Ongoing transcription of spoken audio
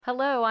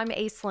Hello, I'm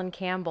Aislinn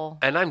Campbell.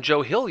 And I'm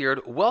Joe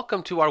Hilliard.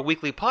 Welcome to our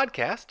weekly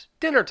podcast,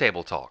 Dinner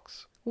Table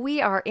Talks. We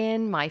are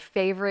in my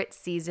favorite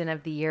season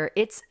of the year.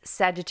 It's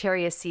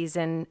Sagittarius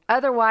season,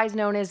 otherwise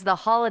known as the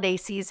holiday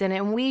season,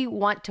 and we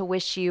want to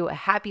wish you a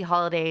happy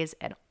holidays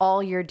and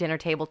all your dinner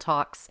table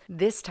talks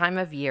this time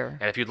of year.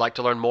 And if you'd like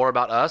to learn more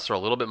about us or a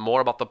little bit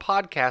more about the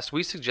podcast,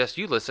 we suggest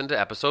you listen to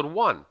episode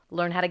 1.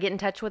 Learn how to get in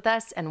touch with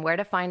us and where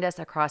to find us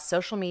across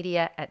social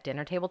media at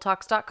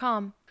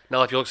dinnertabletalks.com.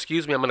 Now, if you'll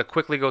excuse me, I'm going to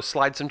quickly go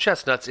slide some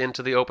chestnuts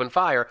into the open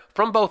fire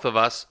from both of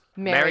us.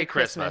 Merry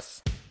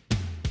Christmas.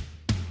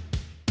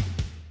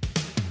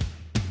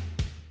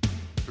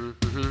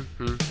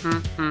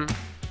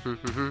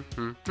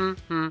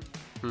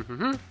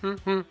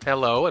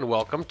 Hello and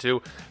welcome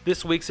to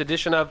this week's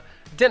edition of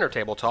Dinner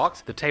Table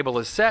Talks. The table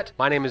is set.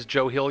 My name is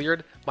Joe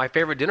Hilliard. My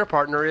favorite dinner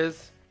partner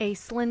is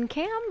Aislinn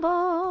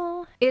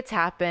Campbell. It's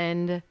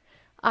happened.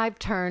 I've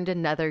turned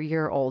another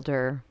year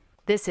older.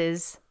 This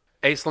is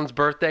Aislinn's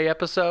birthday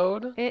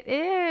episode. It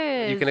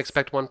is. You can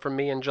expect one from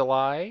me in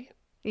July.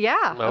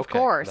 Yeah, of Okay,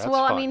 course. that's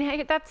Well, fun. I mean,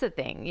 hey, that's the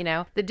thing, you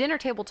know. The Dinner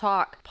Table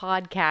Talk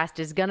podcast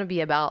is going to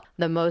be about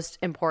the most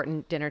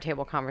important dinner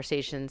table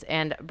conversations,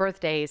 and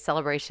birthday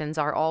celebrations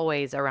are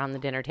always around the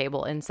dinner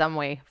table in some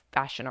way,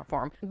 fashion, or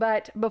form.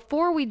 But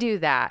before we do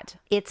that,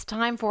 it's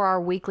time for our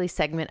weekly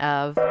segment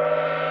of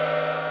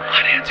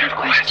Unanswered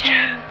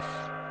questions.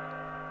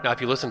 Now,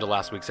 if you listened to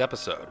last week's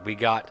episode, we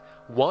got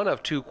one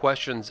of 2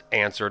 questions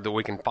answered that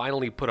we can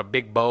finally put a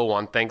big bow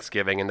on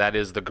Thanksgiving, and that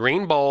is the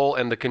green bowl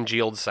and the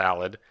congealed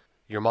salad.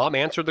 Your mom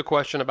answered the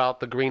question about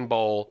the green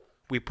bowl.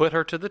 We put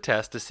her to the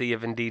test to see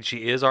if indeed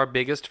she is our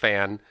biggest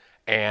fan,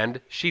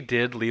 and she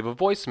did leave a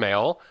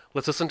voicemail.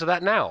 Let's listen to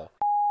that now.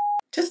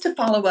 Just to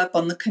follow up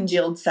on the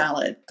congealed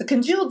salad. The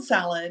congealed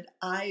salad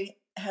I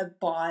have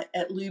bought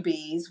at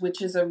Luby's,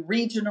 which is a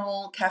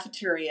regional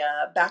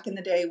cafeteria back in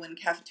the day when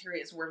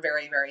cafeterias were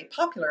very, very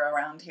popular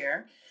around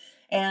here.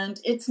 And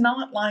it's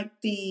not like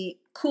the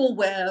Cool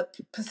Whip,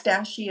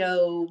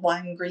 pistachio,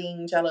 lime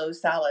green Jell-O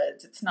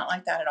salads. It's not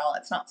like that at all.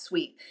 It's not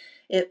sweet.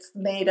 It's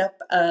made up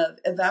of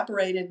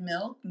evaporated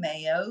milk,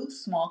 mayo,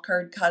 small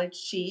curd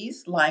cottage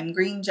cheese, lime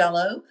green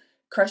Jell-O,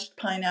 crushed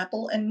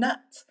pineapple, and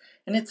nuts.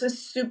 And it's a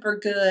super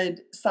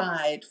good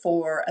side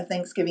for a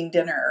Thanksgiving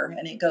dinner.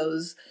 And it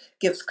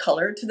gives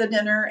color to the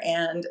dinner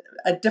and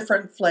a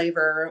different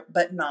flavor,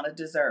 but not a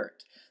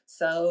dessert.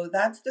 So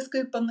that's the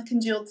scoop on the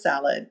congealed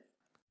salad.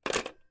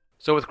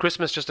 So with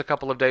Christmas just a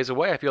couple of days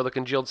away, I feel the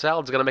congealed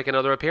salad is going to make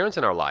another appearance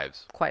in our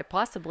lives. quite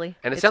possibly.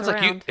 And It's sounds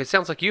around. it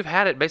sounds like you've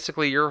had it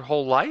basically your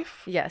whole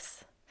life?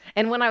 Yes.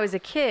 And when I was a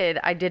kid,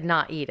 I did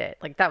not eat it.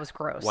 Like, that was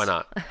gross. Why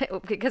not?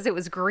 Because it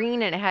was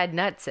green and it had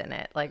nuts in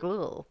it. Like,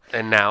 ooh.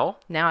 And now?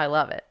 Now I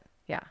love it.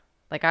 Yeah.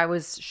 Like, I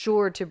was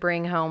sure to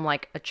bring home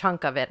like a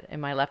chunk of it in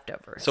my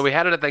leftovers. So we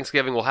had it at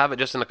Thanksgiving. We'll have it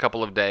just in a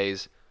couple of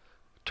days.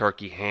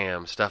 Turkey,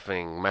 ham,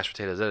 stuffing, mashed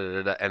potatoes,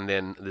 and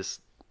then this,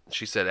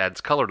 she said, adds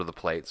color to the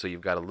plate. So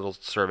you've got a little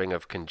serving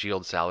of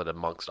congealed salad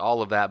amongst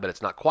all of that, but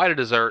it's not quite a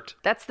dessert.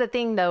 That's the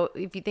thing, though.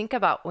 If you think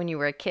about when you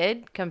were a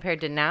kid compared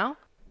to now,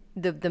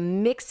 the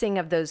mixing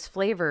of those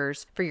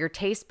flavors for your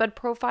taste bud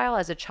profile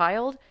as a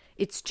child,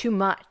 it's too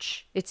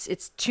much.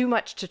 It's too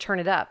much to turn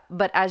it up.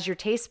 But as your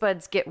taste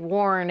buds get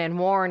worn and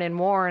worn and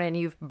worn, and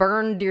you've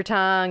burned your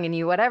tongue and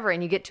you whatever,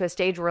 and you get to a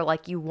stage where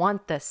like you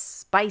want the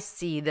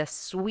spicy, the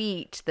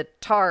sweet, the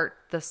tart,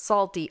 the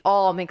salty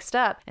all mixed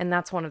up. And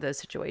that's one of those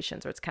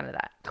situations where it's kind of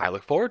that. I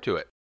look forward to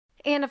it.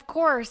 And of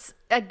course,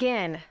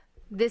 again,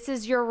 this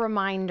is your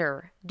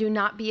reminder. Do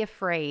not be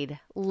afraid.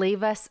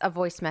 Leave us a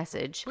voice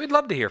message. We'd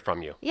love to hear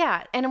from you.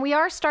 Yeah, and we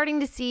are starting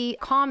to see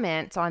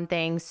comments on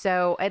things.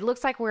 So it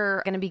looks like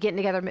we're going to be getting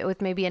together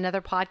with maybe another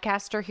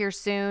podcaster here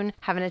soon,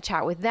 having a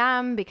chat with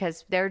them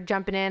because they're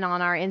jumping in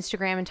on our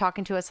Instagram and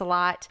talking to us a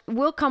lot.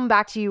 We'll come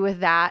back to you with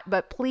that,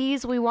 but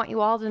please, we want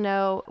you all to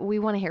know we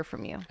want to hear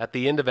from you. At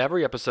the end of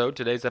every episode,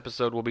 today's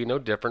episode will be no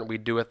different. We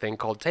do a thing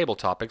called Table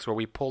Topics where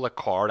we pull a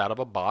card out of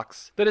a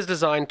box that is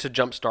designed to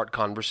jumpstart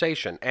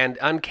conversation. And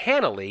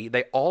uncannily,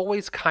 they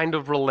always kind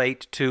of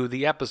relate to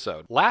the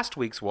episode. Last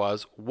week's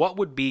was, what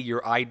would be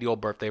your ideal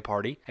birthday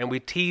party? And we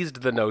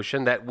teased the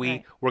notion that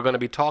we were going to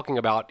be talking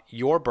about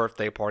your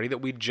birthday party that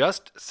we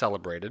just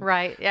celebrated.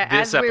 Right. Yeah.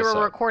 This As we episode.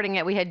 were recording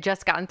it, we had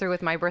just gotten through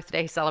with my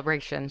birthday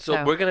celebration.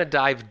 So we're going to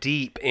dive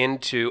deep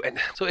into, and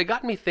so it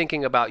got me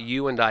thinking about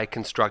you and I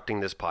constructing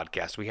this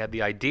podcast. We had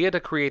the idea to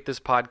create this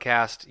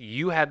podcast.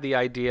 You had the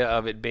idea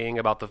of it being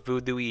about the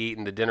food that we eat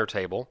and the dinner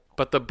table.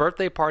 But the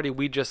birthday party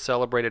we just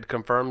celebrated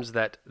confirms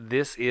that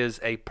this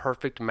is a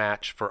perfect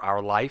match for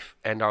our life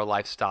and our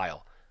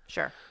lifestyle.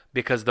 Sure.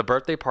 Because the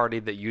birthday party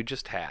that you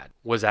just had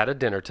was at a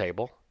dinner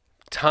table,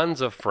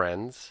 tons of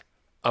friends,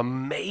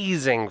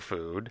 amazing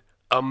food,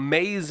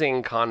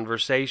 amazing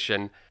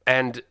conversation,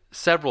 and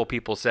several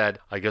people said,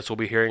 I guess we'll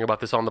be hearing about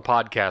this on the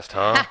podcast,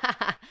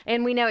 huh?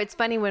 And we know it's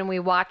funny when we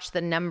watch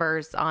the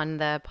numbers on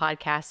the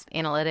podcast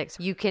analytics,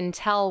 you can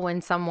tell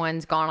when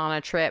someone's gone on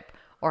a trip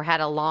or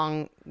had a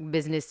long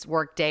business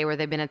work day where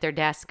they've been at their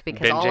desk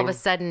because all of a Binging.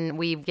 sudden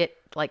we get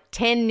like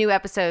 10 new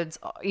episodes,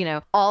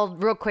 all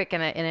real quick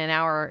in an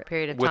hour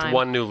period of With time.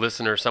 one new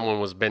listener, someone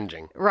was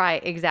binging.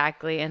 Right,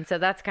 exactly. And so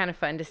that's kind of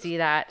fun to see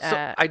that.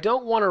 So I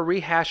don't want to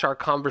rehash our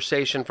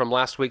conversation from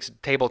last week's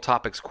Table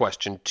Topics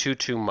question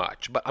too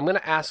much, but I'm going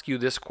to ask you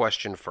this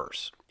question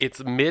first.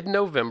 It's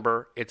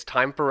mid-November. It's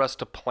time for us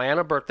to plan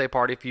a birthday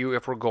party for you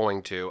if we're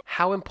going to.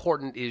 How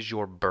important is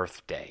your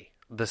birthday?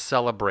 The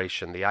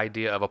celebration, the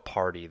idea of a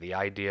party, the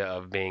idea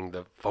of being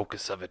the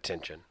focus of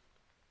attention.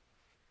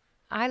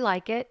 I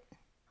like it.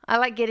 I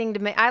like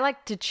I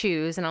like to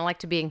choose, and I like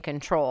to be in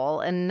control.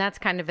 And that's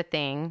kind of a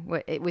thing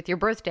with your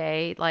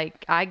birthday.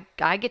 Like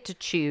I get to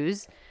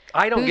choose.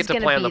 I don't get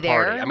to plan the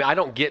party. There. I mean, I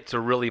don't get to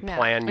really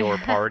plan your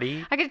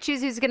party. I get to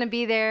choose who's going to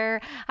be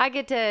there. I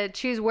get to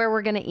choose where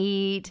we're going to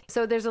eat.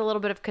 So there's a little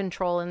bit of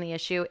control in the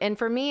issue. And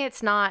for me,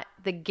 it's not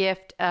the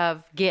gift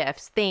of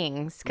gifts,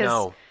 things. Because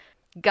No.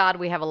 God,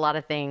 we have a lot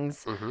of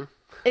things. Mm-hmm.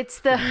 It's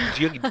the...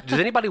 Does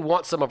anybody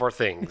want some of our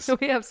things?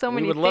 We have so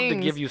many things. We would love to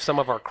give you some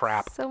of our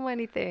crap. So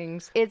many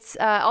things. It's,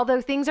 although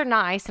things are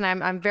nice, and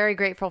I'm very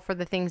grateful for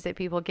the things that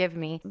people give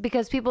me,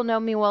 because people know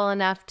me well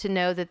enough to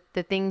know that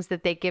the things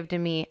that they give to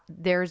me,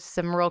 there's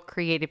some real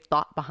creative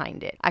thought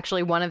behind it.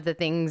 Actually, one of the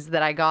things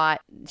that I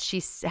got,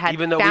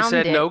 Even though we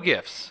said no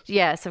gifts.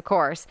 Yes, of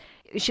course.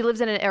 She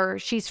lives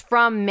she's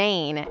from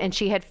Maine, and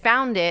she had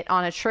found it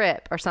on a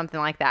trip or something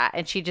like that.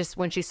 And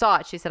when she saw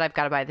it, she said, I've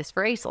got to buy this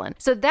for Aislinn.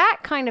 So that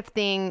kind of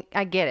thing,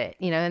 I get it,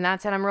 and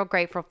I'm real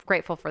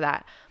grateful for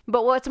that.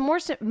 But what's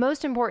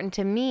most important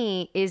to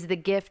me is the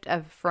gift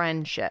of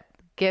friendship,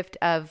 gift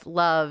of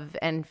love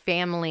and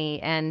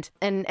family. And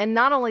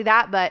not only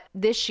that, but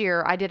this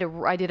year I did a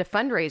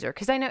fundraiser,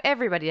 because I know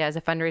everybody does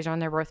a fundraiser on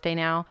their birthday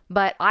now,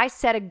 but I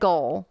set a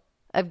goal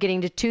of getting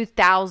to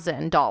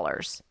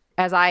 $2,000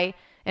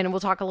 and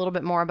we'll talk a little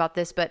bit more about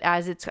this, but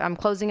I'm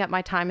closing up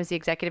my time as the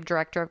executive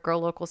director of Grow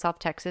Local South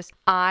Texas.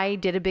 I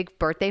did a big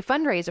birthday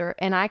fundraiser,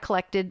 and I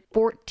collected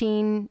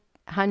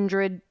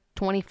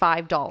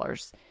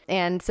 $1,425.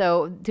 And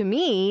so to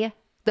me,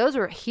 those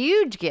were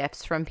huge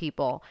gifts from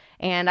people,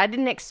 and I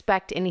didn't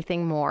expect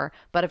anything more.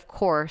 But of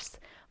course,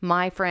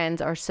 my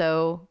friends are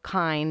so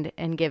kind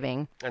and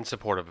giving. And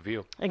supportive of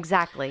you.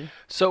 Exactly.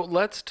 So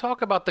let's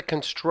talk about the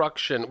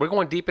construction. We're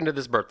going deep into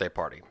this birthday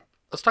party.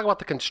 Let's talk about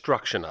the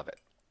construction of it.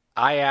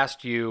 I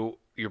asked you,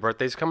 your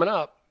birthday's coming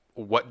up.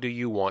 What do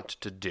you want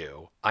to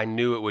do? I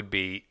knew it would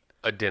be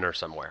a dinner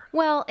somewhere.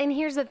 Well, and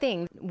here's the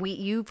thing.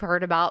 You've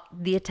heard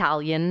about the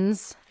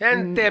Italians.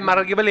 Ente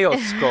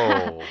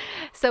maravigliosco.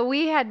 So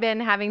we had been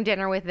having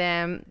dinner with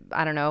them,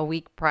 I don't know, a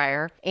week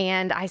prior.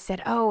 And I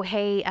said, oh,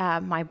 hey,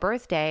 my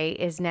birthday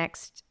is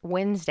next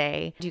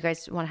Wednesday. Do you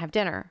guys want to have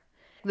dinner?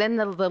 Then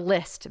the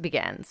list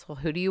begins. Well,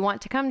 who do you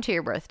want to come to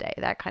your birthday?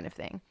 That kind of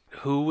thing.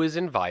 Who is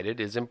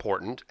invited is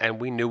important, and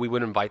we knew we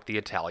would invite the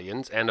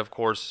Italians, and of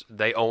course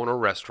they own a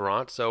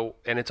restaurant,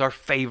 and it's our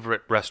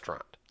favorite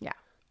restaurant. Yeah.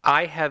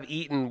 I have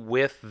eaten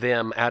with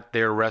them at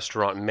their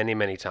restaurant many,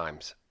 many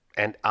times,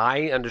 and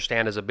I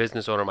understand as a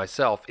business owner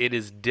myself, it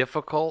is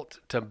difficult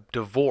to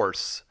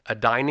divorce a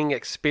dining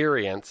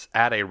experience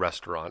at a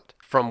restaurant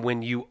from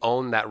when you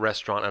own that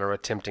restaurant and are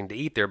attempting to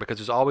eat there, because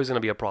there's always going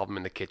to be a problem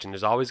in the kitchen.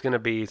 There's always going to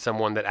be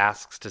someone that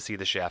asks to see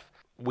the chef.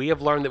 We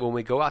have learned that when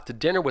we go out to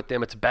dinner with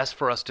them, it's best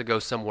for us to go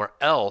somewhere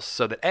else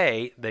so that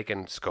A, they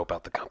can scope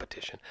out the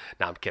competition.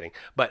 No, I'm kidding.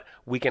 But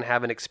we can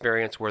have an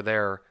experience where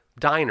they're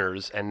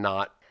diners and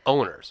not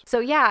owners.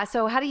 So yeah,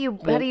 so how do you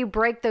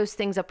break those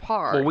things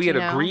apart? Well, we had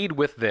agreed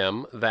with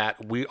them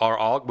that we're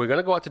going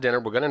to go out to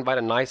dinner. We're going to invite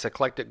a nice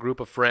eclectic group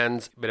of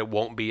friends, but it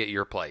won't be at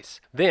your place.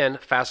 Then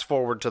fast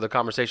forward to the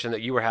conversation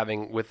that you were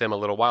having with them a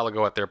little while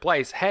ago at their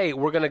place. Hey,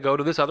 we're going to go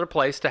to this other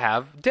place to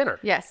have dinner.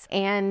 Yes,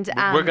 and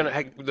we're going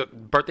to the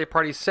birthday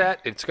party's set.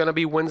 It's going to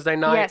be Wednesday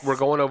night. Yes. We're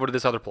going over to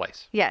this other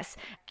place. Yes,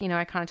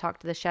 I kind of talked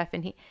to the chef,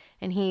 and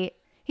he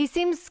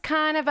seems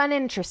kind of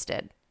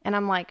uninterested, and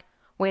I'm like,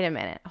 wait a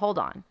minute, hold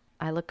on.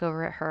 I look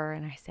over at her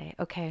and I say,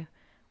 okay,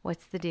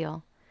 what's the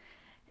deal?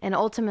 And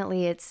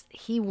ultimately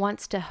he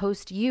wants to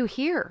host you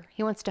here.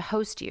 He wants to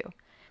host you.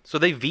 So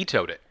they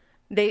vetoed it.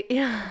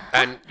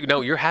 And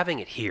you're having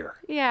it here.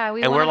 Yeah,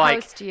 we and want we're to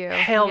host you.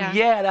 Hell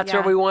yeah, that's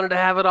where we wanted to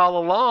have it all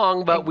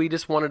along, but we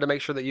just wanted to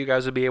make sure that you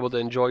guys would be able to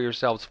enjoy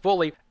yourselves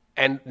fully.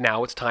 And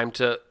now it's time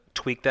to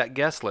tweak that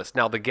guest list.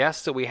 Now, the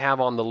guests that we have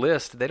on the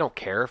list, they don't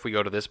care if we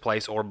go to this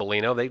place or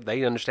Bellino.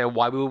 They understand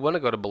why we would want to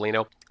go to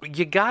Bellino.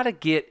 You got to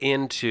get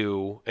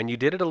into, and you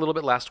did it a little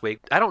bit last week,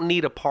 I don't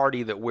need a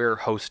party that we're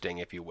hosting,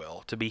 if you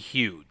will, to be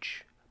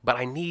huge. But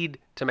I need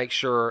to make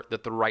sure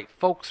that the right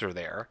folks are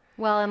there.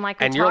 Well,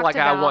 and you're like,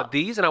 I want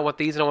these, and I want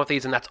these, and I want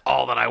these, and that's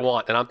all that I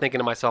want. And I'm thinking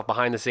to myself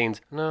behind the scenes,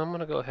 no, I'm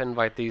going to go ahead and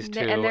invite these two,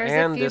 and there's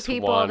and a few this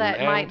people one,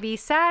 that might be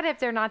sad if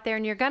they're not there,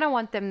 and you're going to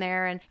want them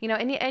there, and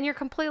and you're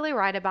completely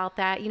right about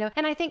that.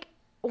 And I think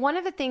one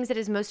of the things that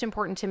is most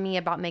important to me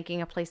about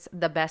making a place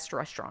the best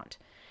restaurant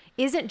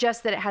isn't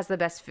just that it has the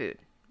best food.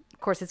 Of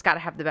course, it's got to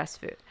have the best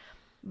food,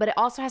 but it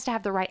also has to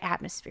have the right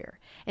atmosphere.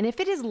 And if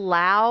it is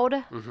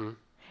loud,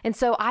 and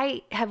so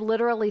I have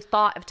literally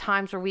thought of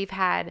times where we've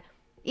had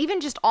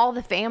even just all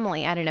the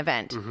family at an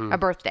event, a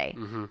birthday.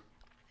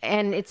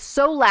 and it's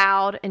so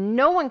loud and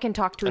no one can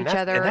talk to each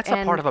other. And that's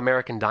a part of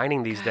American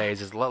dining these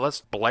days is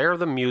let's blare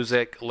the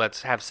music,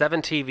 let's have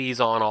 7 TVs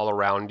on all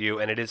around you,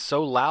 and it is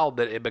so loud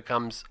that it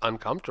becomes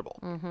uncomfortable.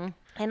 Mm-hmm.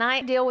 And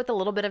I deal with a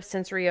little bit of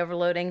sensory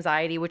overload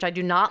anxiety, which I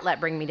do not let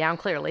bring me down,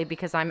 clearly,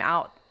 because I'm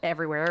out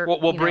everywhere.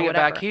 Well, bring it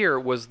back here.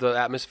 Was the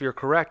atmosphere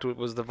correct?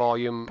 Was the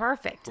volume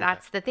perfect? Okay.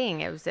 That's the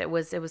thing. It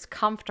was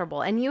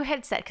comfortable. And you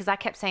had said, because I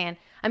kept saying,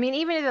 I mean,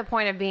 even to the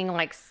point of being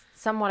like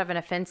somewhat of an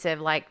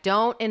offensive, like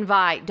don't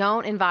invite,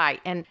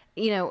 and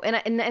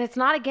and it's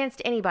not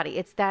against anybody.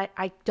 It's that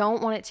I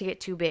don't want it to get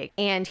too big.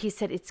 And he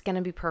said it's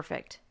gonna be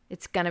perfect.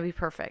 It's gonna be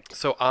perfect.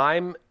 So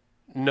I'm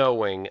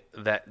knowing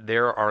that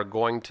there are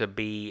going to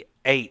be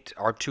 8.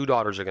 Our 2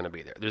 daughters are going to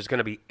be there. There's going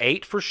to be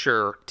 8 for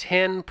sure,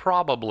 10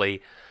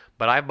 probably.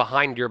 But I've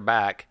behind your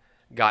back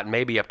got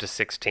maybe up to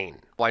 16.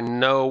 Well, I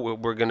know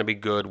we're going to be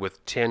good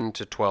with 10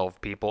 to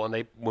 12 people.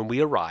 And when we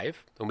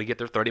arrive, when we get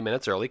there 30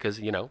 minutes early, because,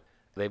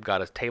 they've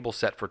got a table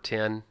set for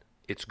 10.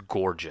 It's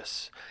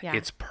gorgeous. Yeah.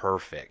 It's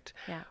perfect.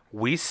 Yeah.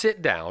 We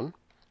sit down,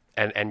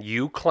 and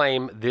you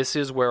claim this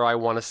is where I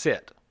want to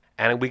sit.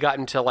 And we got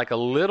into like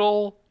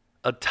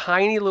a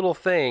tiny little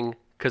thing,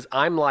 because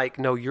I'm like,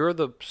 no, you're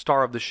the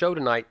star of the show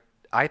tonight.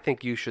 I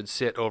think you should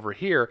sit over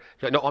here.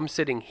 No, I'm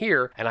sitting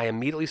here. And I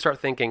immediately start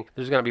thinking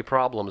there's going to be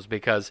problems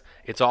because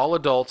it's all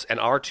adults and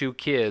our 2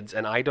 kids.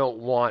 And I don't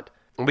want,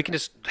 and we can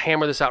just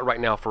hammer this out right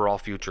now for all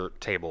future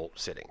table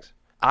sittings.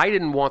 I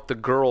didn't want the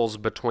girls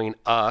between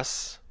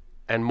us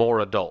and more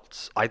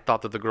adults. I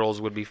thought that the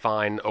girls would be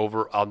fine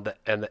over on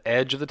the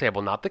edge of the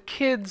table, not the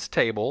kids'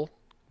 table,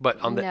 but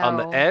on the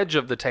edge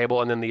of the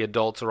table, and then the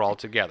adults are all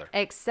together.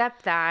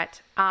 Except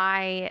that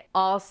I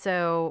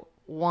also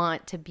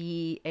want to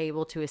be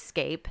able to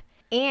escape.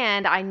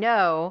 And I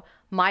know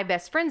my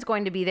best friend's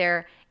going to be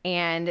there,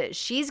 and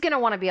she's going to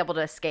want to be able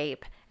to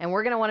escape. And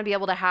we're going to want to be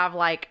able to have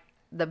like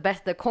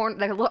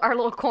our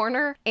little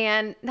corner.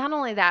 And not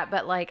only that,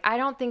 but like, I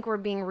don't think we're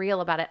being real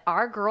about it.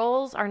 Our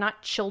girls are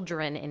not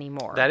children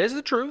anymore. That is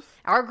the truth.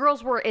 Our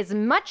girls were as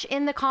much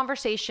in the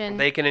conversation.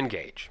 They can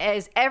engage.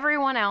 As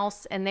everyone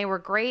else. And they were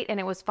great.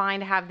 And it was fine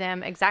to have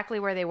them exactly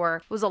where they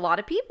were. It was a lot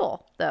of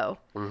people though.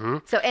 Mm-hmm.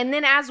 So, and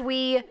then as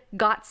we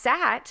got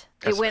sat,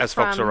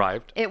 folks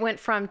arrived, it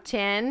went from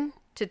 10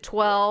 to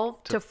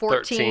 12 to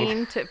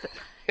 14 to...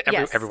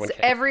 Everyone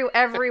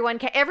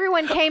came.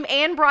 Everyone came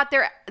and brought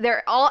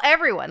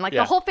everyone. Like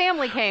the whole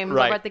family came.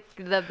 Right. The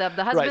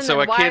husband right. So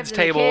and a wives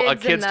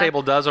kid's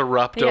table does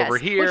erupt over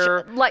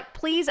here. Which,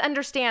 please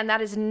understand that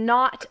is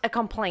not a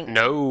complaint.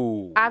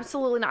 No.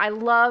 Absolutely not. I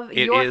love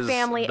your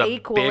family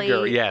equally.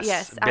 Bigger,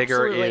 yes.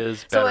 Bigger absolutely.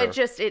 is better. So it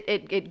just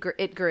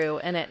it grew,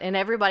 and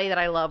everybody that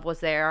I love was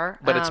there.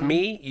 But it's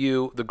me,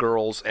 you, the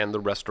girls, and the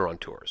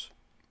restaurateurs.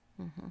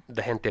 Mm-hmm.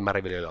 The gente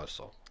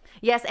maravilloso.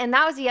 Yes, and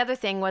that was the other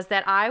thing, was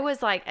that I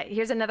was like,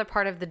 here's another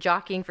part of the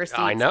jockeying for seats.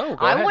 I know.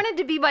 Go I ahead. wanted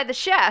to be by the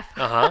chef.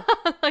 Uh-huh.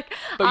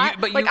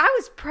 I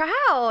was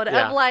proud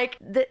of like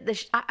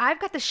I've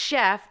got the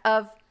chef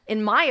of,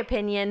 in my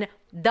opinion,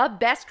 the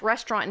best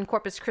restaurant in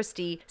Corpus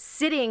Christi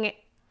sitting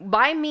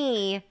by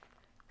me,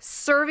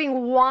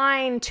 serving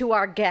wine to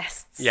our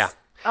guests. Yeah.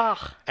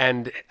 Ugh.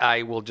 And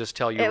I will just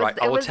tell you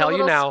I will tell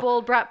you now.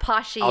 Spoiled brat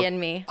poshy in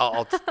me.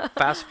 I'll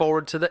fast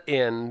forward to the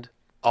end.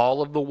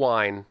 All of the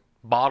wine.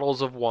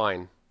 Bottles of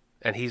wine,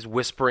 and he's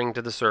whispering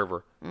to the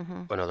server,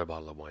 another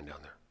bottle of wine down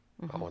there.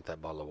 Mm-hmm. I want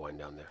that bottle of wine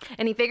down there.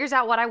 And he figures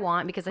out what I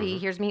want because he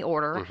hears me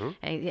order,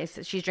 and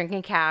she's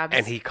drinking cabs.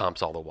 And he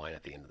comps all the wine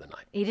at the end of the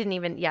night. He didn't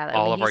even,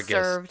 all of our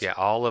served. guests.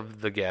 Yeah, all of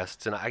the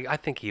guests. And I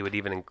think he would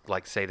even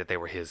say that they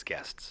were his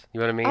guests. You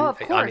know what I mean? Oh, of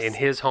course. In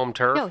his home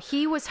turf. No,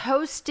 he was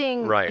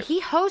hosting. Right.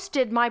 He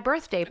hosted my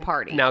birthday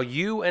party. Now,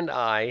 you and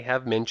I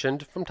have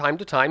mentioned from time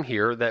to time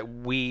here that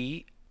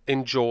we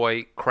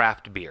enjoy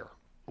craft beer.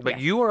 But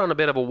you are on a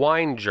bit of a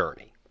wine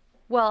journey.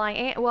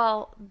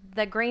 Well,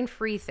 the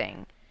grain-free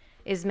thing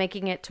is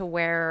making it to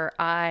where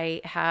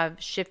I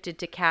have shifted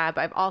to cab.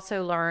 I've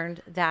also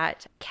learned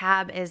that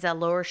cab is a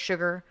lower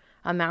sugar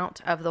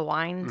amount of the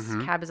wines.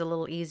 Mm-hmm. Cab is a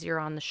little easier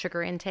on the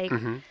sugar intake.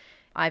 Mm-hmm.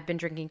 I've been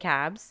drinking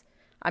cabs.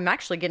 I'm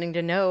actually getting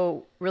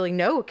to really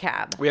know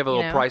cab. We have a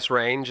little price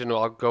range, and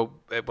I'll go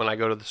when I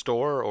go to the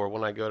store or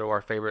when I go to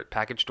our favorite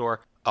package store.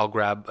 I'll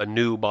grab a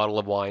new bottle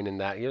of wine in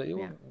that,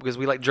 because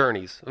we like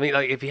journeys. I mean,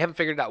 like, if you haven't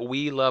figured it out,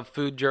 we love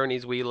food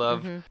journeys. We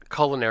love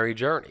culinary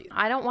journeys.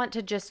 I don't want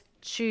to just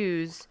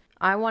choose.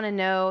 I want to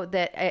know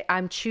that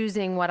I'm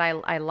choosing what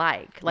I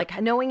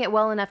like knowing it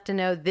well enough to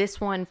know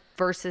this one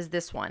versus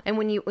this one. And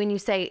when you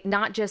say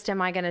not just am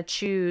I going to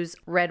choose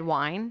red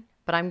wine,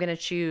 but I'm going to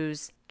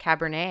choose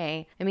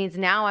Cabernet, it means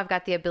now I've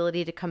got the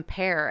ability to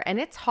compare.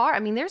 And it's hard. I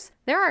mean,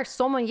 there are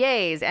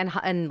sommeliers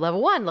and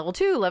level 1, level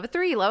 2, level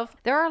 3,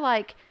 there are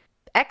like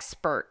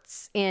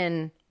experts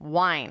in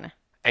wine.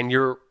 And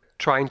you're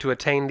trying to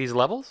attain these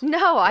levels?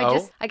 No,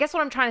 I guess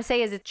what I'm trying to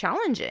say is it's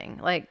challenging,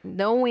 like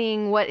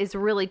knowing what is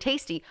really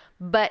tasty.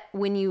 But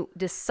when you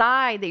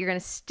decide that you're going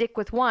to stick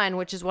with one,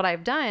 which is what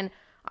I've done,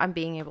 I'm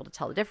being able to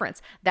tell the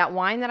difference. That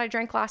wine that I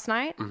drank last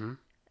night,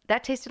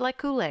 that tasted like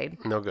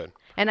Kool-Aid. No good.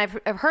 And I've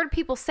heard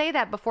people say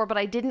that before, but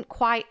I didn't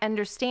quite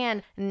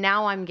understand.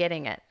 Now I'm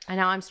getting it. And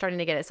now I'm starting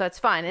to get it. So it's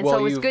fun. And Well, so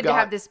it was you've good to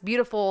have this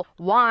beautiful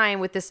wine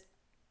with this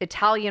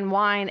Italian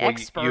wine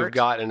expert. You've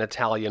got an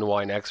Italian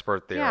wine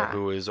expert there Yeah.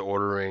 who is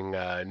ordering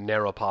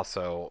Nero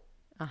Passo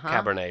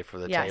Cabernet for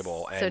the Yes.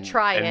 table. So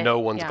try it. And no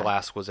one's Yeah.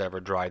 glass was ever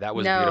dry. That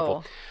was No.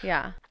 beautiful.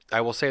 Yeah. I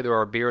will say there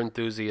are beer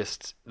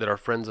enthusiasts that are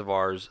friends of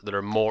ours that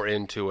are more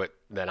into it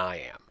than I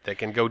am. They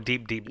can go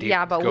deep.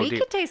 Yeah, but go we deep.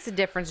 could taste the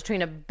difference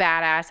between a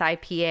badass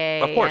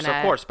IPA Of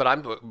course.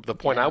 But the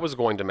point Yeah. I was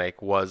going to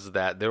make was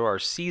that there are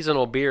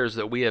seasonal beers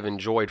that we have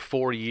enjoyed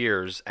for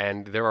years,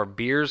 and there are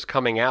beers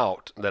coming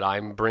out that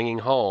I'm bringing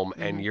home,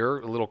 and you're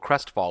a little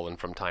crestfallen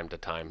from time to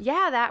time.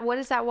 Yeah, what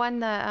is that one?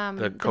 The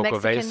the Coco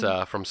Mexican...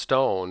 Vesa from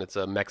Stone. It's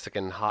a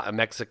Mexican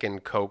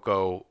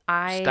cocoa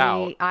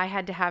stout. I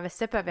had to have a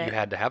sip of it. You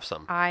had to have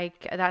some. I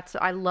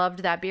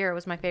loved that beer. It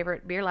was my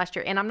favorite beer last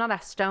year. And I'm not a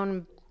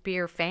Stone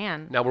beer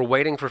fan. Now we're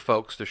waiting for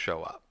folks to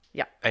show up.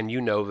 Yeah. And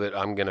you know that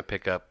I'm going to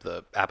pick up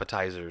the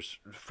appetizers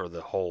for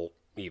the whole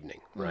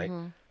evening, right?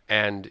 Mm-hmm.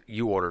 And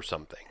you order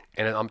something.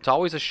 And it's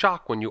always a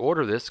shock when you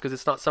order this because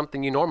it's not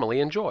something you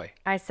normally enjoy.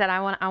 I said I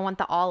want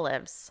the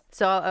olives.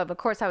 So of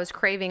course I was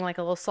craving like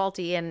a little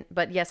salty,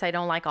 but yes, I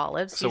don't like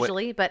olives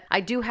usually, but I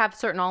do have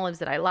certain olives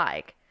that I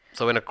like.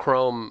 So in a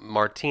chrome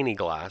martini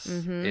glass,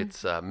 Mm-hmm.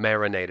 it's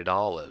marinated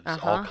olives,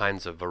 all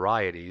kinds of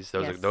varieties.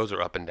 Yes. Those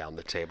are up and down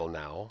the table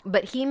now.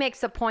 But he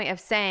makes a point of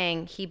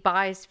saying he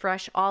buys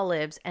fresh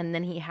olives and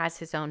then he has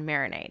his own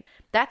marinade.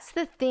 That's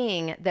the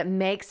thing that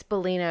makes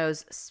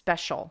Bellino's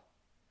special.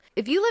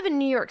 If you live in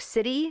New York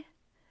City,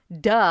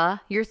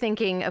 you're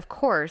thinking, of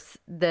course,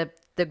 the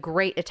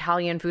great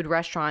Italian food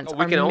restaurants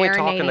We are can only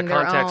talk in the marinating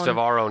their context own. of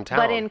our own town.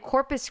 But in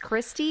Corpus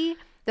Christi,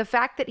 the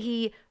fact that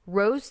he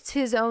roasts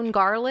his own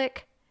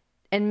garlic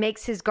and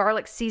makes his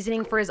garlic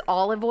seasoning for his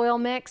olive oil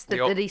mix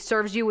that he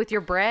serves you with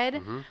your bread.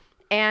 Mm-hmm.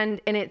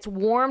 And it's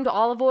warmed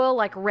olive oil,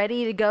 like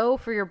ready to go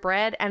for your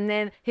bread. And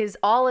then his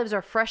olives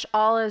are fresh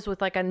olives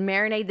with like a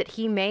marinade that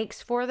he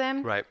makes for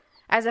them. Right.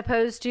 As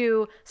opposed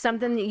to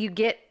something that you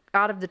get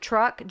out of the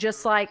truck,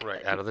 just like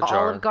Right, out of the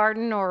jar. Olive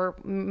Garden or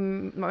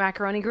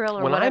Macaroni Grill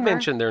or When whatever. I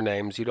mention their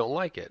names, you don't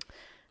like it.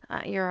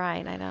 You're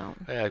right, I don't.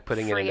 Yeah,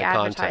 putting it Free into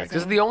context. advertising.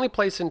 This is the only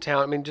place in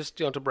town, I mean, just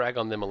to brag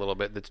on them a little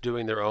bit, that's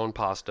doing their own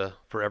pasta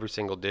for every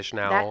single dish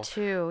now. That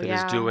too, That yeah.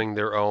 Mm-hmm. is doing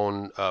their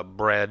own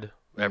bread.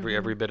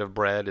 Every bit of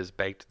bread is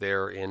baked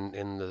there in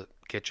the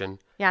kitchen.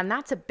 Yeah, and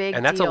that's a big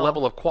And that's deal. a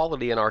level of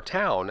quality in our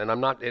town. And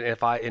I'm not,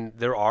 and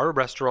there are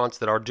restaurants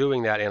that are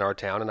doing that in our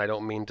town, and I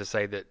don't mean to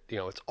say that,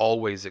 it's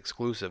always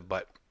exclusive,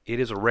 but it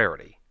is a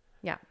rarity.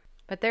 Yeah,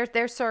 but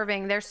they're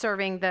serving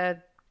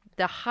the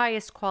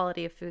highest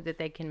quality of food that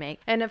they can make.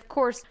 And of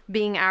course,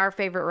 being our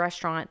favorite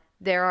restaurant,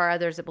 there are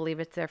others that believe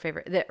it's their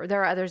favorite.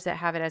 There are others that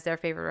have it as their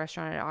favorite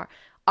restaurant.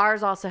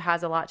 Ours also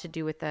has a lot to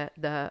do with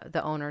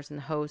the owners and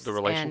the hosts. The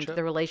relationship? And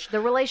the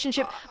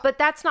relationship. But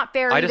that's not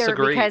fair I either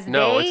disagree. because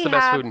No, they it's the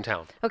best have- food in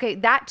town. Okay,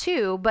 that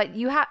too. But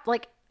you have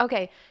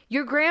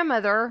your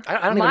grandmother.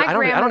 I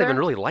don't even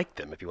really like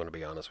them, if you want to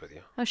be honest with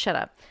you. Oh, shut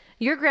up.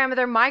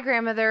 My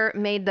grandmother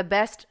made the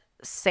best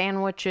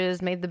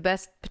sandwiches, made the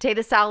best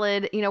potato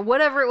salad,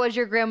 whatever it was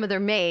your grandmother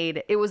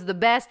made, it was the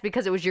best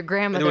because it was your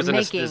grandmother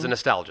making. There's a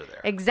nostalgia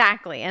there.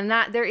 Exactly. And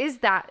that there is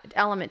that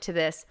element to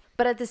this.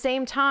 But at the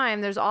same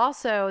time, there's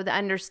also the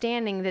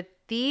understanding that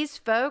these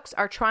folks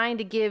are trying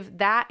to give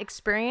that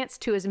experience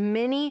to as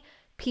many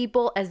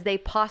people as they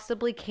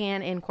possibly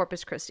can in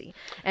Corpus Christi.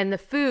 And the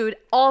food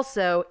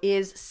also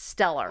is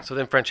stellar. So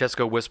then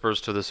Francesco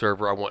whispers to the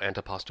server, I want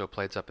antipasto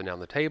plates up and down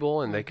the table.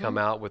 And they Mm-hmm. come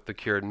out with the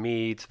cured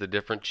meats, the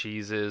different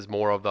cheeses,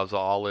 more of those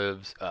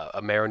olives, a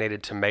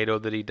marinated tomato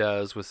that he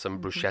does with some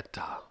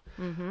bruschetta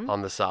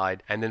on the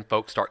side. And then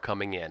folks start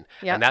coming in.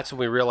 Yep. And that's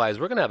when we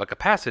realize we're going to have a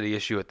capacity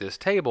issue at this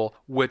table,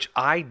 which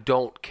I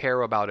don't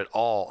care about at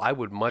all. I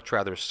would much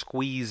rather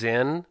squeeze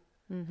in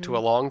to a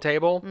long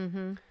table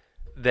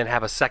than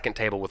have a second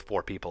table with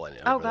 4 people in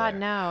it. Oh, over God,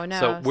 there. no.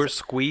 So we're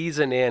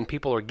squeezing in.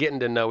 People are getting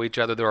to know each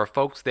other. There are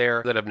folks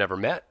there that have never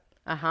met.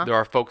 There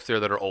are folks there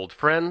that are old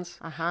friends.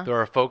 There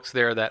are folks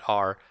there that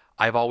are,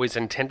 I've always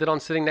intended on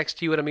sitting next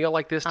to you at a meal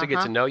like this to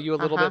get to know you a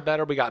little bit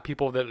better. We got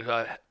people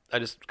that I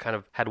just kind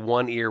of had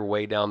one ear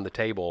way down the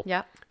table.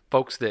 Yep.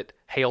 Folks that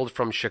hailed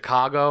from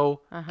Chicago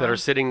that are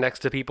sitting next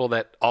to people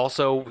that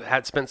also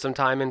had spent some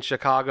time in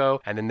Chicago,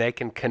 and then they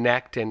can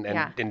connect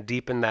and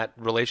deepen that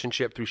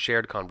relationship through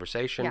shared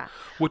conversation, Yeah.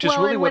 which is Well,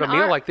 really and what a when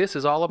meal our- like this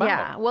is all about.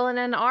 Yeah. Well, and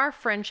in our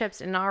friendships,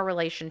 in our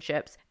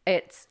relationships,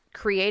 it's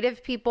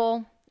creative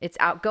people. It's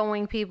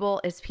outgoing people.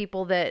 It's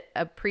people that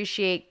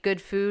appreciate good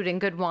food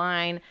and good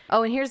wine.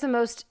 Oh, and here's the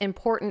most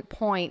important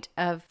point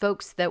of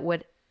folks that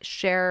would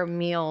share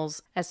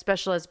meals as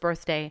special as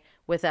birthday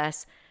with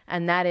us.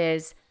 And that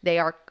is they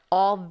are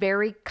all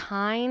very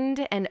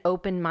kind and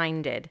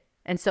open-minded.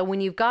 And so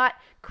when you've got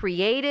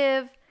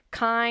creative,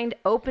 kind,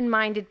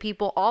 open-minded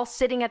people all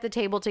sitting at the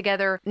table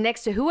together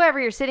next to whoever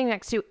you're sitting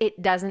next to.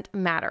 It doesn't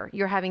matter.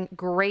 You're having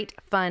great,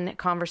 fun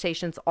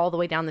conversations all the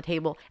way down the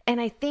table.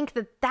 And I think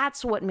that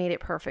that's what made it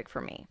perfect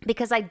for me,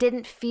 because I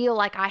didn't feel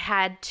like I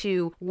had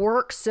to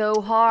work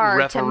so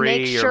hard to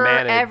make sure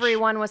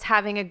everyone was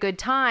having a good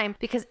time,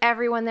 because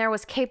everyone there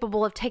was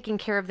capable of taking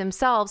care of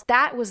themselves.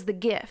 That was the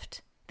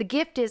gift. The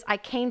gift is I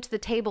came to the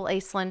table,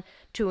 Aislinn,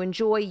 to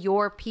enjoy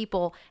your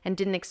people and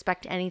didn't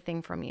expect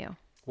anything from you.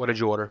 What did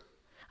you order?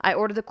 I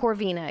ordered the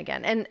Corvina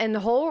again. And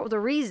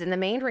the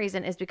main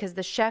reason is because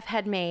the chef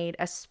had made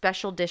a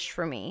special dish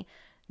for me.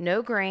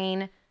 No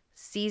grain,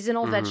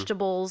 seasonal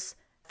vegetables,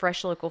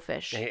 fresh local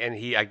fish. And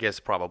he, I guess,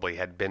 probably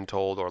had been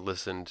told or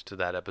listened to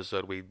that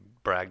episode we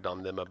bragged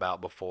on them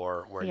about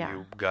before, where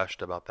you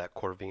gushed about that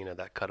Corvina,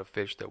 that cut of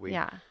fish that we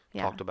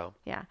talked about.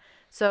 Yeah.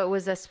 So it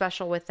was a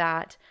special with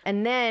that.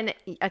 And then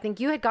I think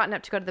you had gotten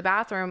up to go to the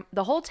bathroom.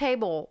 The whole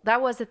table,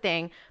 that was the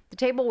thing. The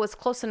table was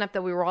close enough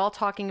that we were all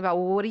talking about,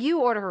 well, what do you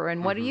order?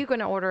 And what are you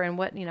going to order? And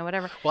what,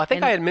 whatever. Well, I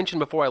think I had mentioned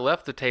before I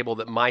left the table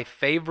that my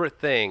favorite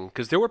thing,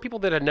 because there were people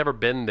that had never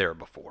been there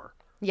before.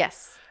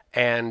 Yes.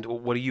 And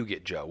what do you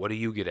get, Joe? What do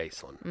you get,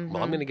 Aislinn?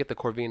 Well, I'm going to get the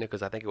Corvina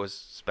because I think it was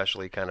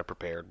specially kind of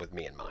prepared with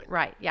me in mind.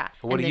 Right, yeah.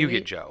 What do you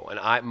get, Joe?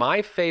 And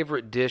my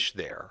favorite dish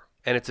there,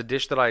 and it's a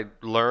dish that I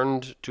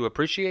learned to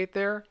appreciate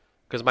there,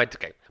 because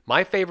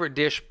my favorite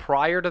dish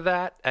prior to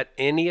that at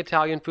any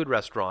Italian food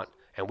restaurant,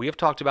 and we have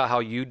talked about how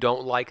you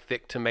don't like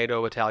thick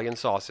tomato Italian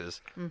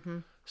sauces,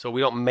 so we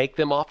don't make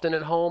them often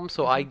at home,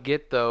 so I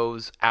get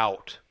those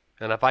out.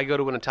 And if I go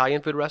to an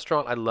Italian food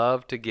restaurant, I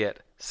love to get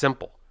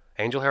simple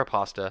angel hair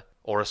pasta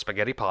or a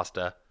spaghetti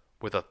pasta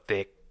with a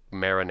thick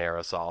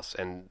marinara sauce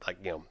and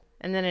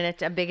and then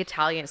a big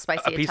Italian,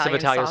 spicy a piece of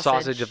Italian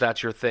sausage if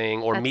that's your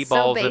thing, or meatballs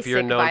so basic, if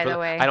you're known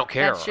for. I don't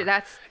care.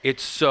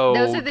 It's so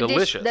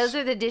delicious. Those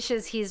are the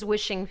dishes he's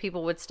wishing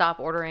people would stop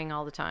ordering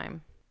all the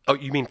time. Oh,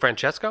 you mean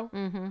Francesco?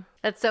 Mm-hmm.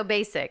 That's so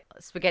basic.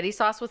 Spaghetti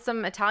sauce with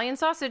some Italian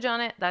sausage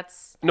on it.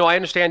 No, I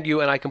understand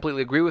you, and I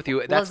completely agree with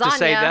you. That's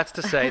Lasagna.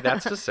 to say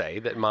that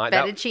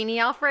fettuccine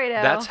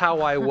Alfredo. That's how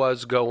I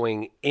was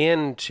going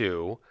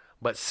into.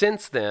 But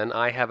since then,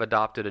 I have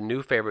adopted a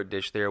new favorite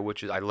dish there,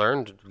 which is I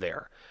learned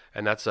there,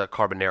 and that's a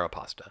carbonara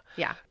pasta.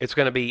 Yeah. It's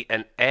going to be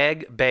an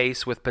egg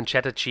base with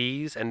pancetta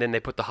cheese, and then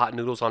they put the hot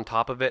noodles on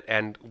top of it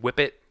and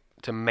whip it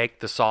to make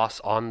the sauce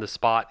on the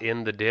spot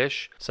in the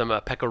dish. Some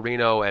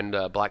pecorino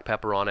and black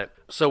pepper on it.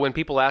 So when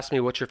people ask me,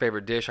 what's your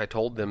favorite dish, I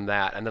told them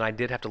that, and then I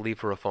did have to leave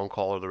for a phone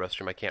call or the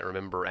restroom, I can't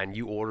remember, and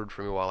you ordered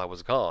for me while I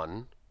was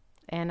gone.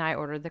 And I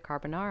ordered the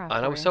carbonara.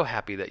 And I was so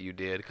happy that you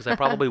did, because I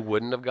probably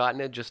wouldn't have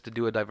gotten it just to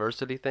do a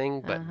diversity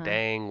thing, but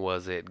dang,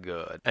 was it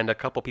good. And a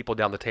couple people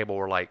down the table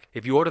were like,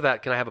 if you order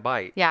that, can I have a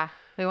bite? Yeah,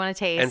 we want to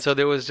taste. And so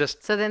there was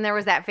just... So then there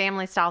was that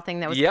family style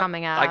thing that was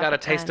coming up. I got a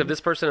taste of this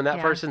person and that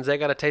person's, they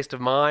got a taste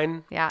of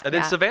mine. Yeah. And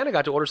then Savannah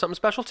got to order something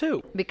special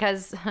too.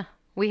 Because...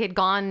 we had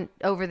gone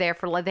over there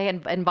they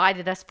had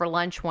invited us for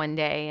lunch one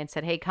day and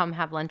said, hey, come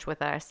have lunch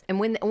with us. And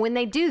when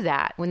they do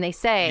that, when they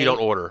say... You don't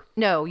order.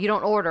 No, you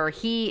don't order.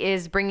 He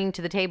is bringing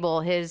to the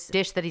table his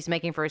dish that he's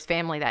making for his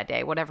family that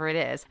day, whatever it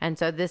is. And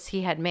so this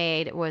he had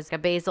made was a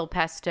basil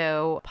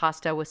pesto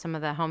pasta with some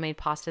of the homemade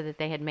pasta that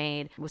they had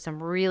made with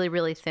some really,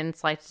 really thin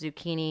sliced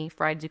zucchini,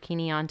 fried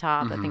zucchini on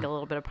top. I think a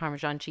little bit of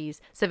Parmesan cheese.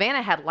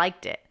 Savannah had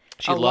liked it.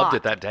 She loved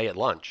it that day at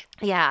lunch.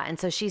 Yeah, and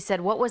so she said,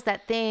 what was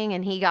that thing?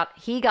 And he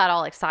got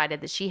all excited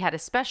that she had a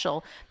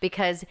special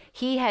because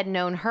he had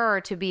known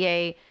her to be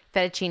a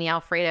fettuccine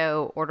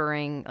Alfredo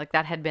ordering, like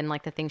that had been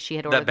like the thing she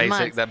had ordered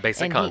that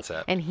basic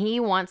concept. And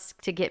he wants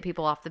to get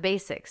people off the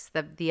basics,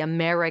 the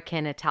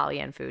American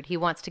Italian food. He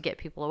wants to get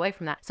people away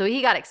from that. So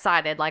he got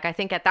excited. Like I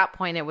think at that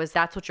point it was,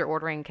 that's what you're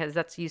ordering because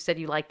you said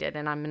you liked it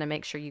and I'm going to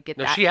make sure you get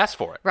that. No, she asked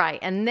for it. Right.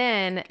 And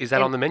then... Is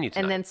that on the menu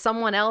tonight? And then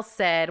someone else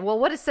said, well,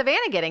 what is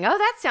Savannah getting? Oh,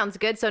 that sounds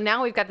good. So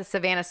now we've got the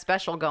Savannah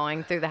special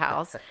going through the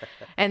house.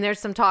 And there's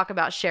some talk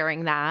about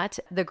sharing that.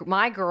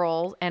 My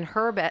girl and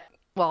her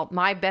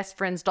my best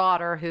friend's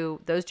daughter,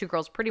 who those two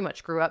girls pretty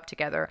much grew up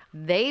together,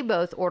 they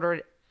both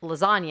ordered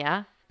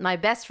lasagna. My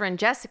best friend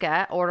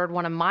Jessica ordered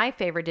one of my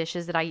favorite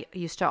dishes that I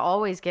used to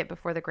always get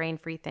before the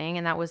grain-free thing,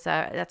 and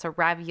that's a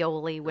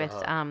ravioli with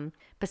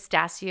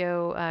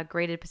pistachio,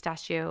 grated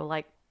pistachio,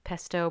 like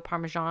pesto,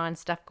 Parmesan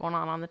stuff going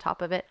on the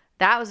top of it.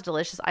 That was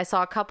delicious. I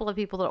saw a couple of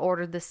people that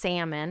ordered the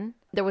salmon.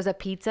 There was a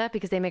pizza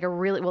because they make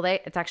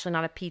it's actually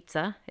not a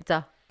pizza. It's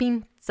a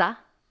pinza,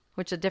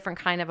 which is a different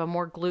kind of a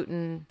more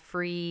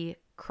gluten-free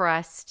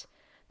crust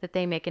that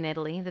they make in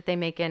Italy, that they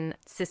make in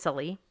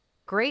Sicily.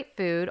 Great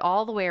food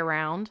all the way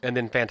around. And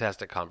then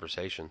fantastic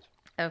conversations.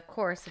 Of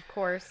course.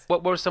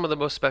 What were some of the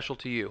most special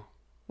to you?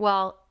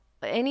 Well,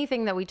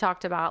 anything that we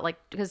talked about, like,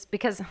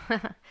 because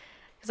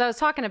I was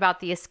talking about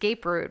the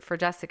escape route for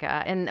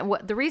Jessica. And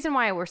the reason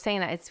why we're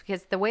saying that is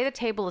because the way the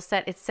table is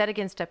set, it's set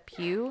against a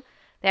pew.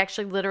 They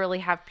actually literally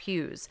have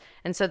pews.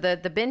 And so the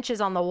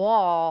benches on the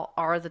wall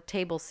are the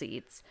table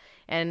seats.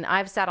 And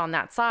I've sat on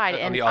that side.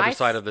 On the other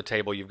side of the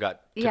table, you've got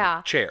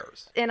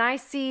chairs. And I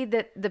see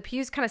that the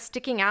pew's kind of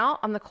sticking out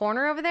on the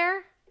corner over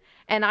there.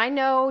 And I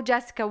know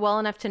Jessica well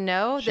enough to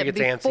know She that gets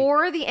antsy.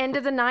 before the end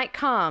of the night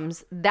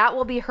comes, that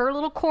will be her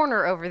little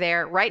corner over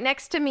there right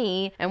next to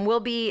me. And we'll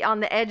be on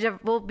the edge of,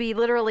 we'll be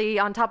literally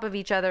on top of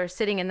each other,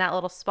 sitting in that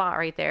little spot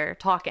right there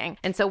talking.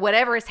 And so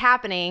whatever's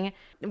happening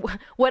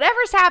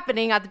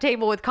at the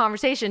table with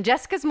conversation,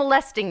 Jessica's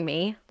molesting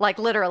me, like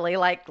literally,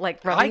 like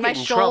rubbing my get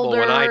in trouble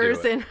when I do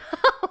shoulders it.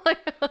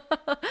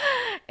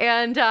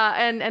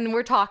 and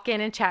we're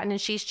talking and chatting, and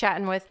she's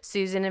chatting with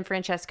Susan and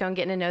Francesco and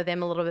getting to know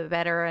them a little bit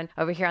better. And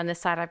over here on this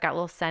side, I've got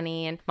little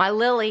Sunny, and my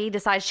Lily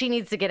decides she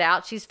needs to get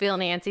out. She's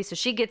feeling antsy, so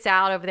she gets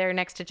out over there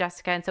next to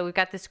Jessica. And so we've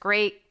got this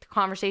great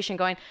conversation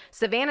going.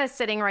 Savannah's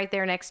sitting right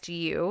there next to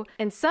you,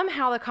 and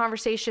somehow the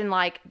conversation,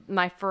 like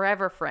my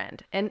forever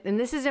friend, and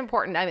this is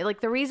important. I mean,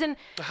 like the reason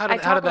I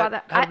talk about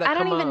that, I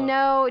don't even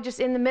know. Just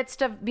in the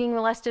midst of being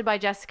molested by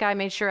Jessica, I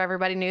made sure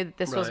everybody knew that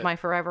this was my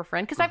forever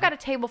friend, because I've got a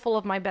table full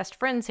of my best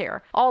friends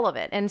here, all of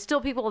it, and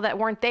still people that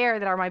weren't there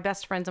that are my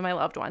best friends and my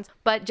loved ones.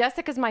 But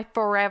Jessica's my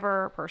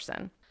forever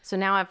person. So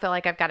now I feel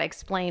like I've got to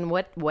explain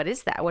what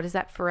is that? What does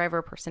that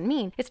forever person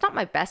mean? It's not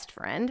my best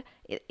friend,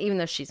 even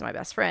though she's my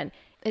best friend.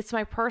 It's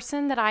my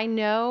person that I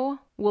know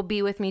will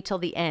be with me till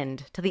the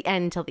end.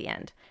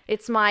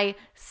 It's my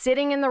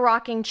sitting in the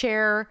rocking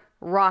chair,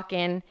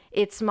 rocking.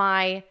 It's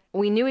my,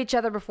 we knew each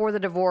other before the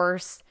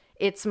divorce.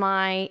 It's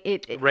my,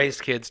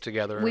 raised kids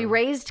together. We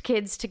raised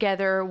kids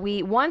together.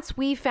 Once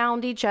we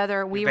found each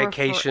other, we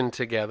vacation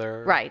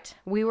together. Right.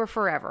 We were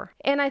forever.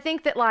 And I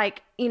think that,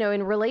 like, you know,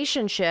 in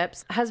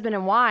relationships, husband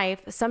and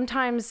wife,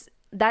 sometimes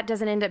that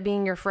doesn't end up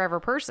being your forever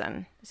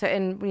person. So,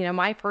 and you know,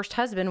 my first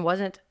husband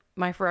wasn't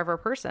my forever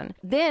person.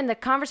 Then the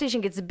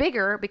conversation gets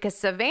bigger because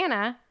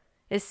Savannah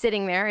is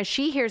sitting there and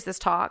she hears this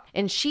talk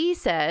and she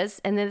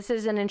says, and this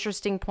is an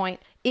interesting point,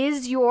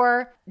 is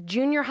your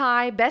junior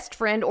high best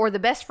friend, or the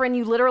best friend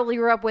you literally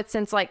grew up with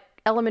since like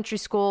elementary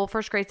school,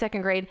 first grade,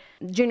 second grade,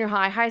 junior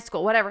high, high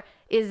school, whatever,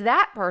 is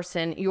that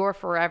person your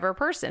forever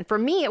person? For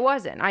me, it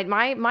wasn't.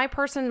 My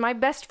person, my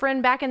best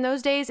friend back in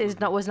those days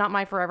was not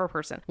my forever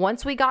person.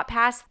 Once we got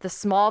past the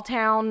small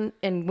town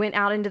and went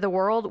out into the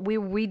world,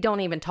 we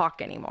don't even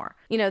talk anymore.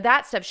 You know,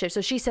 that stuff shifts.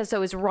 So she says,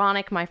 so is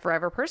Ronick my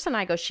forever person?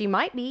 I go, she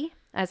might be.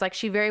 I was like,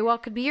 she very well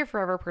could be your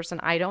forever person.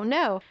 I don't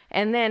know.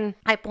 And then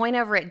I point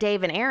over at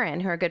Dave and Aaron,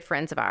 who are good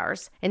friends of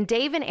ours. And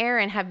Dave and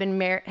Aaron have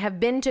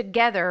been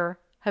together,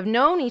 have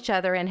known each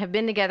other and have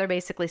been together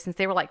basically since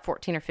they were like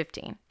 14 or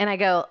 15. And I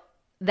go,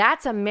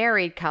 that's a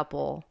married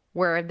couple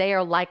where they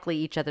are likely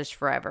each other's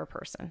forever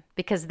person,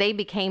 because they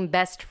became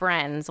best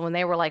friends when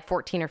they were like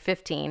 14 or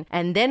 15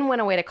 and then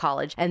went away to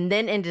college and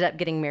then ended up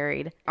getting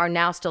married, are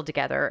now still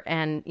together.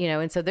 And, you know,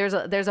 and so there's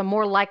a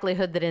more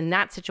likelihood that in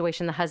that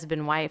situation, the husband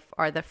and wife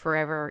are the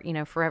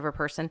forever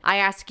person. I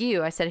ask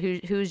you, I said,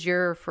 who's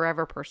your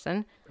forever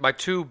person? My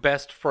two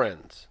best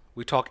friends.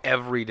 We talk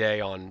every day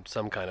on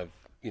some kind of,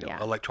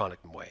 electronic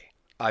way.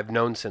 I've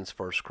known since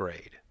first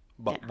grade.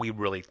 But we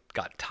really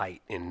got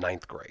tight in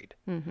ninth grade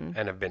and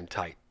have been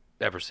tight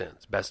ever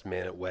since. Best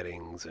men at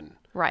weddings and,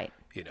 right.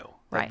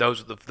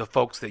 Those are the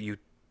folks that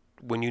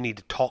when you need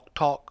to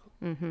talk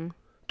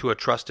to a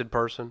trusted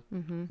person,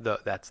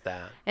 that's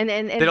that. And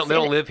they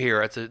don't live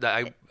here.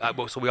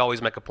 So we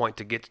always make a point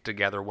to get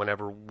together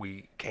whenever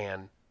we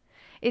can.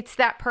 It's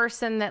that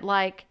person that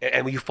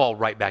and you fall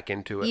right back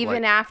into it.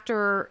 Even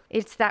after,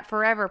 it's that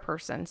forever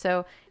person.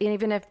 So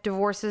even if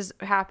divorces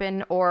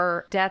happen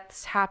or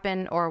deaths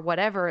happen or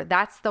whatever,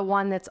 that's the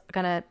one that's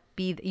going to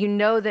be,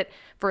 that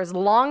for as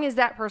long as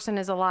that person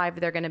is alive,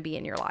 they're going to be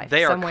in your life.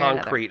 They are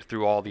concrete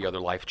through all the other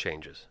life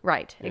changes.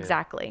 Right. Yeah.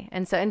 Exactly.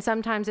 And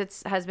sometimes it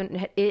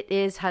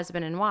is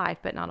husband and wife,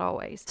 but not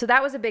always. So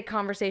that was a big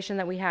conversation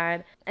that we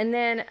had. And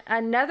then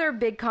another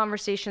big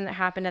conversation that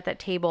happened at that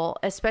table,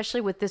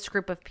 especially with this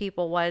group of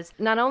people, was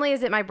not only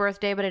is it my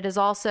birthday, but it is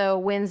also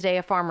Wednesday,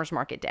 a farmer's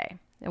market day.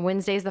 And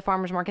Wednesday is the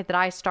farmer's market that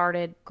I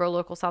started. Grow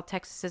Local South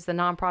Texas is the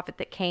nonprofit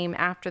that came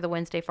after the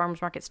Wednesday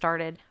farmer's market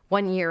started,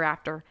 1 year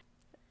after.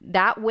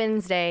 That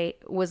Wednesday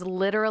was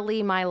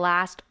literally my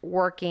last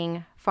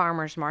working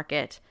farmer's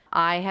market.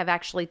 I have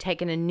actually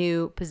taken a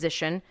new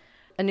position,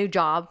 a new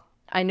job.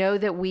 I know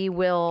that we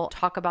will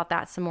talk about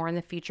that some more in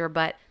the future,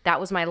 but that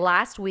was my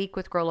last week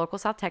with Grow Local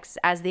South Texas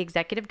as the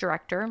executive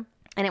director.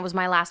 And it was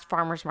my last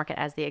farmer's market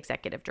as the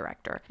executive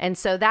director. And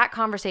so that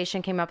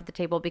conversation came up at the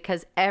table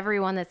because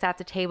everyone that's at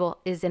the table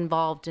is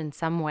involved in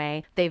some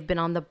way. They've been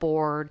on the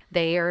board.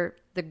 They are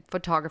the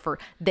photographer.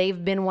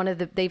 They've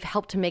been they've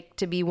helped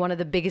to be one of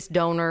the biggest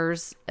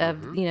donors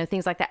of,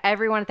 things like that.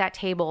 Everyone at that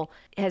table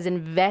has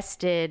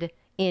invested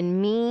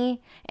in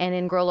me and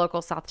in Grow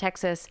Local South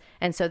Texas.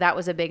 And so that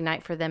was a big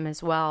night for them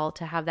as well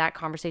to have that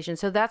conversation.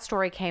 So that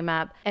story came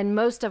up, and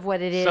most of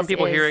what it is, some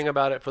people hearing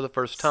about it for the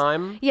first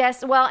time.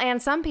 Yes. Well,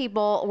 and some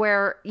people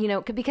where,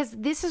 because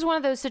this is one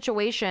of those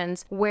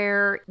situations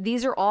where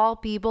these are all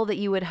people that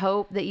you would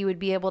hope that you would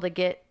be able to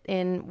get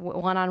in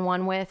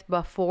one-on-one with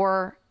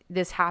before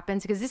this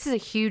happens, because this is a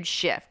huge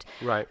shift.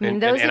 Right. I mean, In-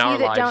 those in of our you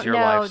that lives, don't your know,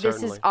 life, this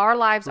certainly. is our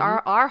lives,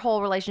 our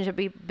whole relationship.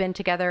 We've been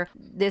together.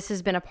 This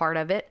has been a part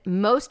of it.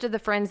 Most of the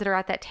friends that are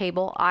at that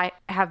table, I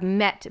have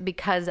met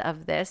because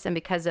of this and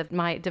because of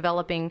my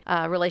developing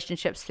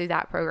relationships through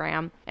that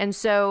program. And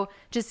so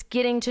just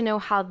getting to know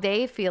how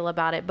they feel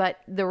about it. But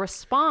the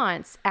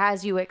response,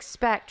 as you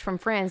expect from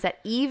friends, that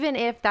even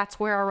if that's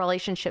where our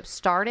relationship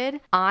started,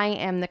 I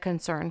am the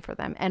concern for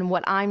them and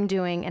what I'm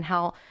doing and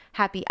how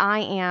happy I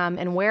am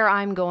and where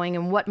I'm going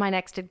and what my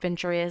next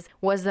adventure is,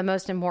 was the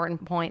most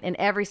important point. And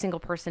every single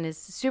person is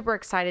super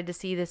excited to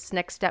see this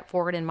next step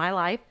forward in my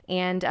life.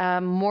 And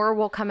more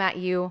will come at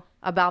you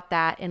about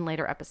that in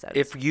later episodes.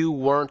 If you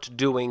weren't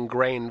doing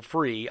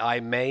grain-free, I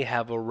may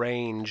have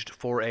arranged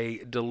for a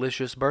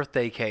delicious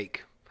birthday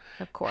cake.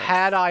 Of course.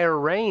 Had I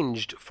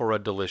arranged for a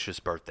delicious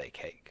birthday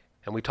cake,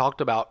 and we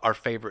talked about our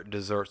favorite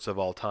desserts of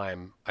all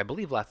time, I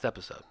believe last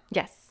episode,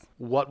 Yes.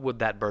 what would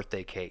that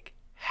birthday cake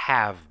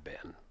have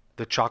been?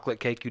 The chocolate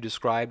cake you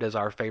described as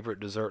our favorite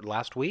dessert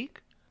last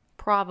week?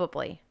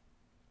 Probably.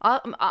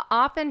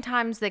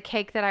 Oftentimes the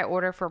cake that I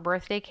order for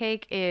birthday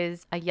cake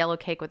is a yellow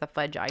cake with a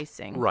fudge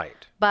icing.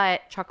 Right.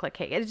 But chocolate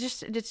cake, it's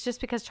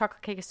just because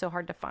chocolate cake is so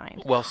hard to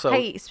find. Well, so...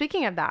 Hey,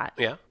 speaking of that,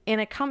 Yeah. in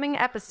a coming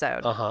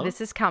episode, Uh-huh.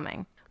 this is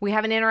coming, we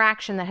have an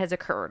interaction that has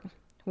occurred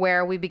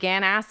where you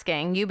began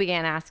asking,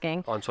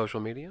 On social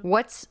media?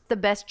 what's the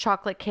best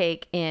chocolate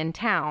cake in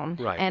town?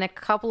 Right. And a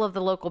couple of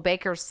the local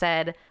bakers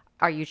said,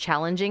 are you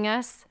challenging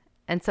us?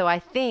 And so I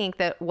think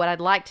that what I'd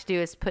like to do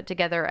is put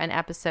together an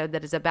episode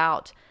that is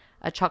about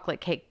a chocolate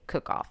cake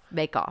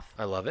bake-off.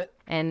 I love it.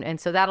 And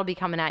so that'll be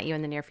coming at you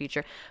in the near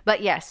future.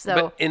 But yes, so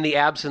But in the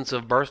absence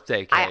of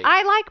birthday cake,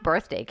 I like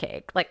birthday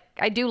cake. Like,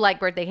 I do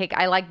like birthday cake.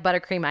 I like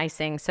buttercream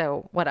icing,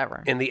 so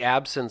whatever. in the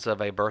absence of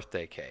a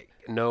birthday cake,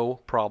 no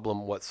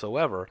problem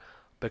whatsoever,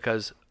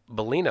 because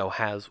Bellino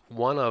has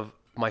one of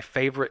my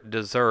favorite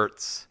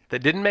desserts that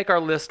didn't make our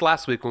list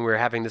last week when we were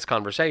having this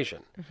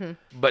conversation.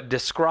 Mm-hmm. But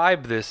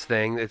describe this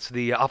thing. It's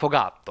the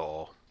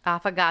affogato.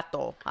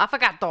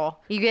 Affogato.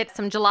 You get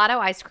some gelato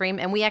ice cream,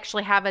 and we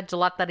actually have a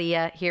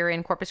gelateria here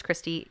in Corpus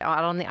Christi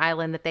out on the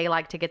island that they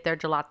like to get their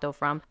gelato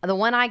from. The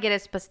one I get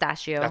is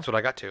pistachio. That's what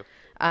I got too.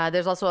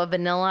 There's also a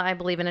vanilla, I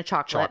believe, and a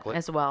chocolate.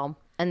 As well.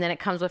 And then it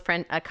comes with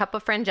a cup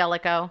of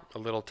Frangelico. A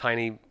little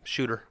tiny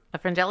shooter. A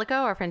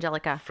Frangelico or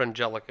Frangelica?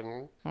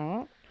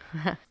 Frangelico.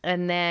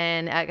 And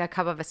then a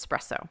cup of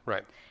espresso.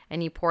 Right.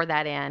 And you pour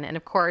that in. And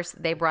of course,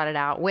 they brought it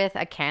out with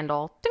a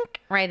candle tink,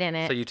 right in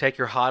it. So you take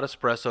your hot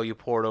espresso, you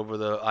pour it over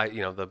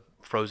the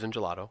frozen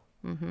gelato,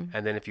 and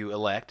then if you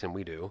elect, and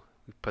we do,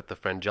 we put the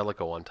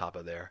Frangelico on top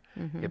of there.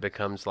 It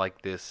becomes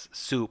like this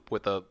soup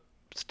with a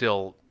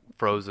still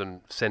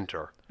frozen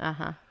center.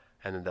 Uh-huh.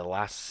 And then the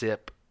last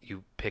sip,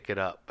 you pick it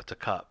up. It's a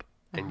cup,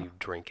 and you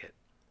drink it.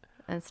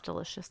 And it's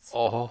delicious.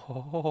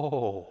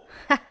 Oh,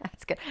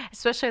 That's good.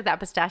 Especially with that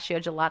pistachio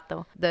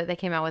gelato. They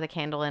came out with a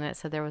candle in it,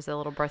 so there was a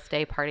little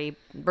birthday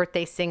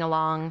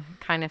sing-along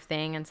kind of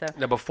thing. And so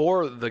now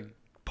before the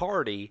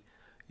party,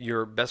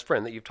 your best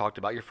friend that you've talked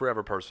about, your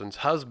forever person's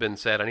husband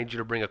said, I need you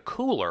to bring a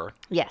cooler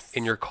yes,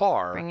 in your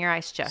car bring your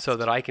ice chest. so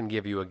that I can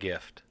give you a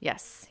gift.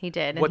 Yes, he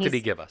did. And What did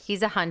he give us?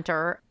 He's a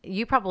hunter.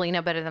 You probably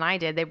know better than I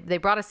did. They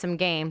brought us some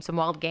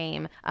wild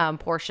game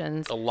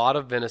portions. A lot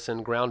of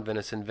venison, ground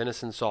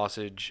venison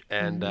sausage,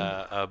 and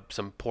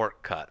some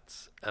pork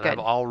cuts. And Good. I've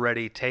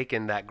already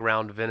taken that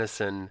ground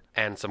venison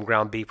and some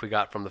ground beef we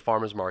got from the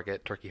farmer's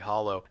market, Turkey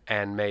Hollow,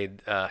 and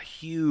made a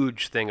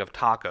huge thing of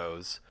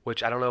tacos,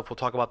 which I don't know if we'll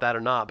talk about that or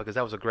not, because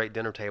that was a great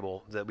dinner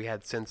table that we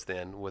had since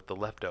then with the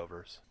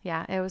leftovers.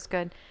 Yeah, it was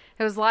good.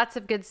 It was lots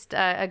of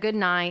a good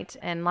night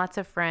and lots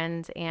of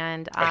friends.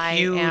 And A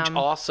huge,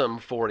 awesome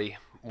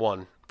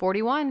 41.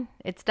 41.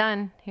 It's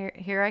done.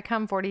 Here I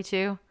come,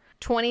 42.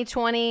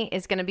 2020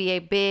 is going to be a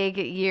big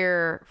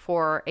year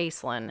for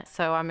Aislinn,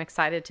 so I'm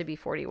excited to be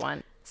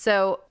 41.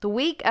 So the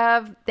week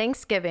of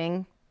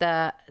Thanksgiving,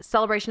 the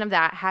celebration of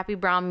that Happy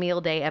Brown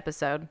Meal Day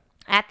episode,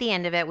 at the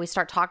end of it, we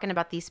start talking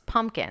about these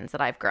pumpkins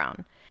that I've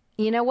grown.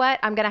 You know what?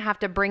 I'm going to have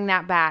to bring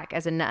that back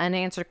as an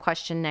unanswered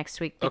question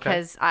next week,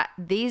 because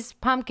these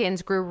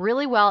pumpkins grew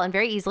really well and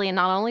very easily. And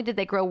not only did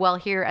they grow well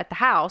here at the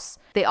house,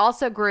 they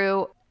also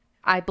grew,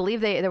 I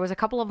believe there was a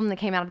couple of them that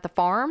came out at the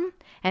farm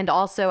and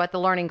also at the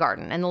Learning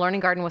Garden. And the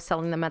Learning Garden was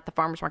selling them at the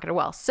farmer's market as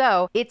well.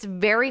 So it's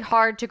very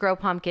hard to grow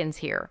pumpkins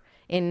here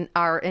in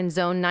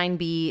Zone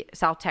 9B,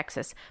 South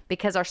Texas,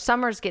 because our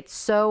summers get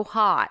so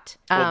hot.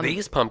 Well,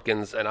 these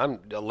pumpkins, and I'm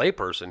a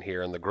layperson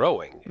here in the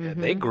growing,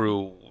 they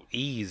grew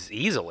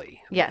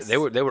easily. Yes. They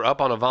were up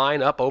on a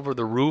vine, up over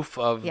the roof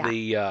of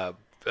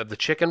the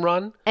chicken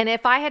run. And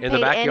if I had in the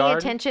paid any backyard?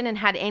 attention and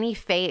had any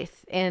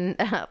faith in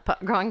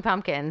growing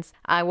pumpkins,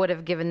 I would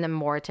have given them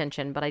more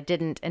attention, but I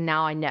didn't, and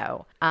now I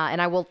know.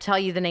 And I will tell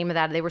you the name of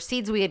that. They were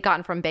seeds we had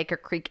gotten from Baker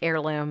Creek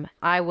Heirloom.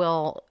 I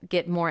will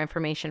get more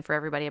information for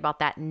everybody about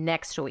that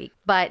next week.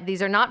 But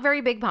these are not very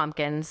big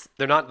pumpkins.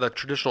 They're not the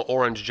traditional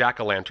orange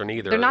jack-o'-lantern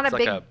either. They're not It's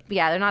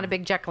they're not a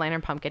big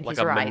jack-o'-lantern pumpkin. like He's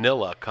a right.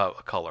 manila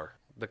color.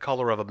 The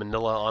color of a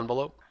manila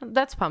envelope.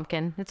 That's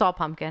pumpkin. It's all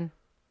pumpkin.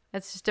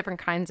 It's just different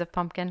kinds of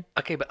pumpkin.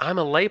 Okay, but I'm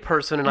a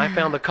layperson and I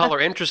found the color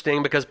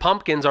interesting because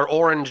pumpkins are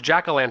orange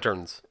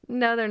jack-o'-lanterns.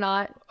 No, they're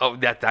not. Oh,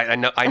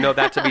 I know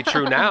that to be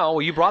true now.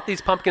 Well, you brought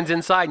these pumpkins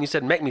inside and you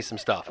said, make me some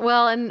stuff.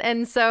 Well,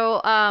 and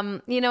so,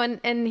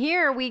 and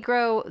here we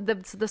grow,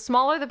 the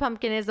smaller the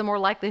pumpkin is, the more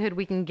likelihood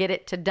we can get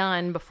it to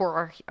done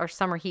before our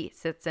summer heat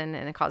sits in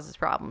and it causes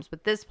problems.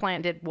 But this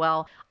plant did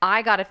well.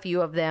 I got a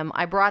few of them.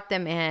 I brought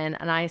them in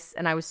and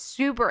I was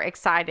super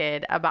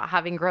excited about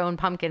having grown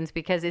pumpkins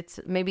because it's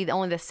maybe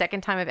only the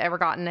second time I've ever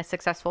gotten a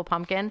successful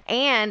pumpkin.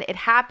 And it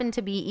happened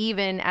to be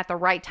even at the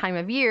right time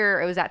of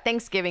year. It was at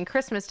Thanksgiving,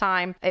 Christmas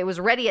time. It was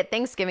ready at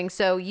Thanksgiving.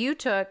 So you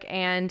took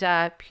and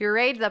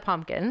pureed the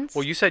pumpkins.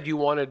 Well, you said you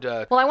wanted...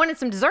 Well, I wanted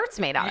some desserts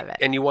made out of it.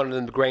 And you wanted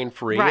them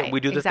grain-free. Right, We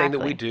do the thing that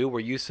we exactly. do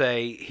where you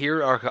say,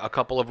 here are a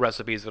couple of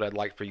recipes that I'd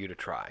like for you to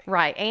try.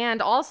 Right.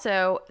 And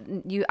also,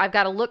 I've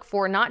got to look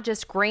for not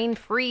just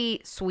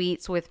grain-free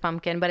sweets with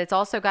pumpkin, but it's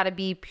also got to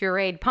be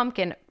pureed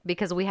pumpkin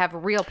because we have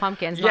real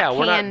pumpkins, Yeah, not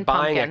we're not canned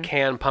buying pumpkin. a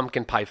canned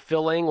pumpkin pie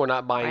filling. We're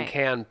not buying Right.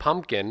 canned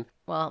pumpkin.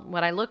 Well,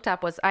 what I looked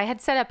up was I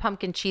had said a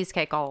pumpkin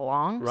cheesecake all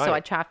along. So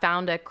Right. I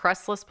found a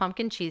crustless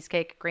pumpkin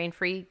cheesecake,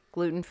 grain-free,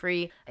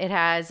 gluten-free. It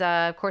has,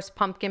 of course,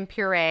 pumpkin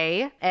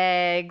puree,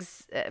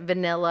 eggs,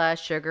 vanilla,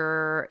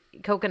 sugar,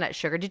 coconut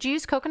sugar. Did you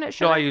use coconut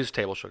sugar? No, I use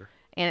table sugar.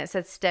 And it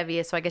said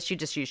stevia, so I guess you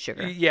just use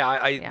sugar.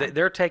 Yeah,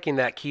 they're taking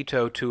that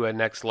keto to a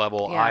next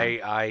level. Yeah.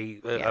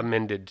 I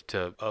amended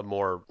to a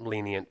more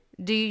lenient.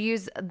 Do you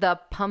use the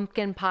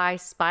pumpkin pie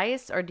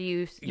spice or do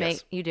you make,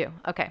 Yes. you do?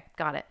 Okay,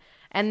 got it.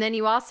 And then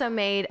you also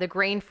made the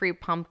grain-free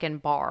pumpkin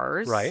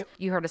bars. Right.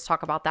 You heard us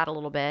talk about that a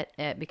little bit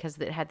because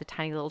it had the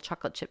tiny little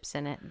chocolate chips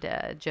in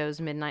it.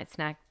 Joe's Midnight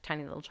Snack,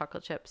 tiny little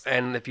chocolate chips.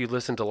 And if you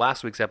listen to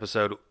last week's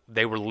episode,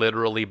 they were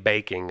literally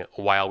baking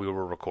while we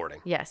were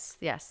recording. Yes,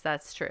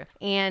 that's true.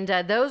 And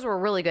those were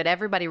really good.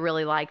 Everybody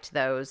really liked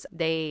those.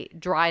 They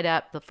dried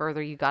up the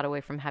further you got away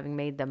from having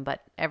made them,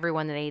 but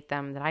everyone that ate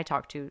them that I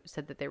talked to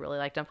said that they really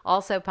liked them.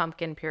 Also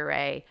pumpkin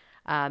puree,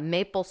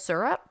 maple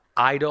syrup.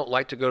 I don't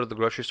like to go to the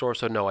grocery store,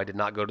 so no, I did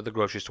not go to the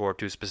grocery store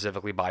to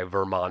specifically buy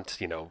Vermont,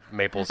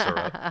 maple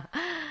syrup.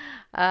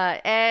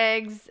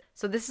 Eggs.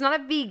 So this is not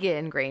a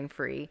vegan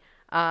grain-free.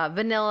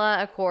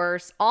 Vanilla, of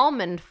course,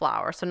 almond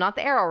flour. So not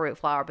the arrowroot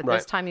flour, but Right.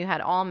 this time you had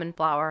almond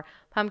flour,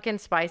 pumpkin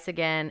spice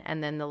again,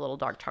 and then the little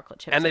dark chocolate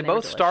chips. And they were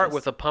both start delicious.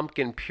 with a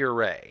pumpkin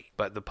puree.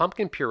 But the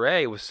pumpkin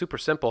puree was super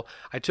simple.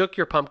 I took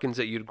your pumpkins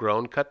that you'd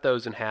grown, cut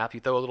those in half,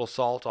 you throw a little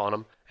salt on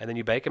them, and then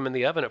you bake them in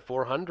the oven at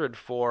 400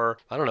 for,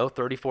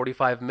 30,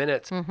 45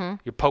 minutes. Mm-hmm.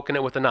 You're poking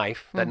it with a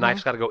knife. That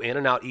knife's got to go in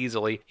and out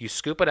easily. You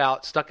scoop it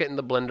out, stuck it in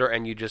the blender,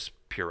 and you just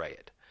puree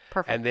it.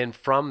 Perfect. And then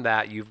from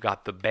that, you've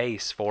got the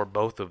base for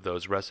both of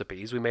those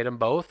recipes. We made them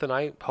both, and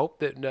I hope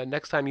that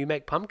next time you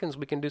make pumpkins,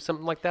 we can do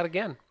something like that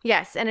again.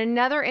 Yes, and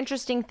another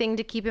interesting thing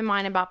to keep in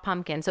mind about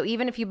pumpkin. So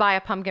even if you buy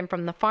a pumpkin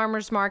from the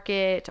farmer's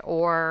market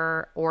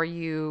or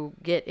you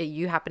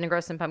happen to grow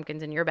some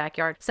pumpkins in your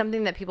backyard,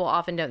 something that people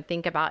often don't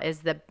think about is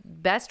the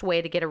best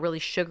way to get a really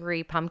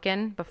sugary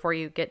pumpkin before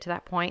you get to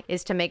that point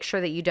is to make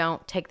sure that you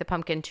don't take the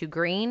pumpkin too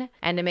green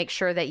and to make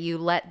sure that you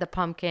let the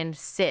pumpkin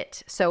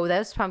sit. So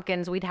those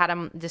pumpkins, we'd had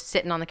them just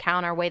sitting on the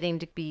counter waiting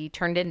to be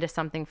turned into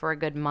something for a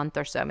good month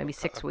or so, maybe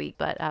 6 weeks.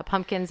 But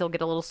pumpkins will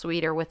get a little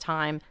sweeter with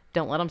time.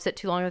 Don't let them sit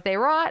too long if they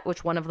rot,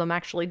 which one of them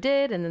actually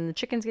did, and then the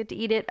chickens get to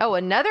eat it. Oh,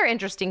 another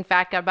interesting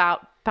fact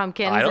about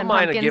pumpkins I don't and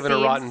mind pumpkin giving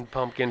seeds. a rotten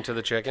pumpkin to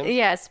the chicken.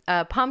 Yes,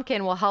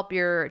 pumpkin will help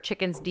your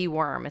chickens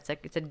deworm. It's a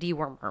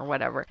dewormer or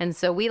whatever. And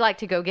so we like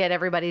to go get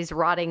everybody's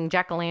rotting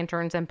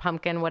jack-o'-lanterns and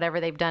pumpkin, whatever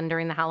they've done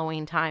during the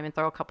Halloween time, and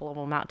throw a couple of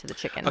them out to the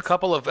chickens. A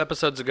couple of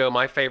episodes ago,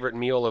 my favorite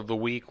meal of the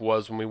week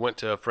was when we went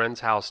to a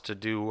friend's house to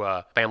do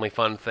a family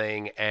fun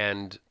thing,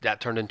 and that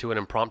turned into an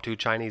impromptu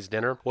Chinese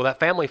dinner. Well, that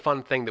family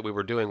fun thing that we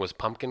were doing was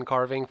pumpkin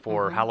carving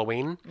for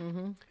Halloween.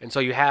 Mm-hmm. And so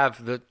you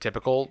have the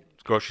typical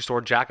grocery store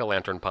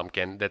jack-o'-lantern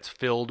pumpkin that's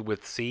filled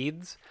with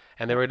seeds,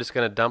 and they were just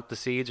going to dump the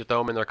seeds or throw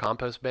them in their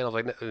compost bin. I was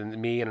like,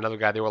 me and another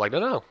guy, they were like,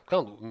 no,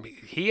 come.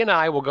 He and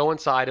I will go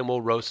inside and we'll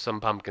roast some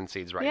pumpkin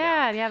seeds right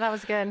now. Yeah, that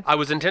was good. I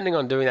was intending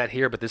on doing that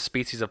here, but this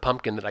species of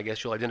pumpkin that I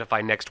guess you'll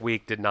identify next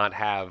week did not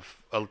have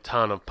a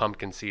ton of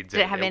pumpkin seeds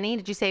Did in it have any?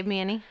 Did you save me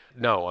any?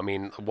 No, I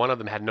mean, one of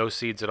them had no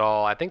seeds at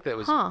all. I think that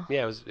was, Huh.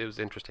 yeah, it was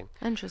interesting.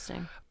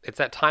 Interesting. It's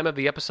that time of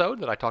the episode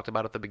that I talked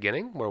about at the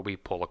beginning where we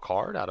pull a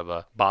card out of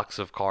a box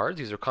of cards.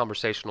 These are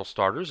conversational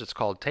starters. It's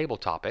called Table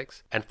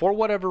Topics. And for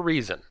whatever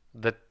reason,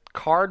 the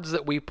cards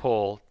that we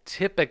pull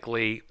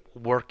typically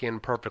work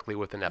in perfectly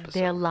with an episode.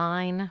 They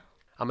align.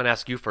 I'm going to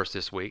ask you first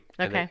this week,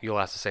 and then Okay. you'll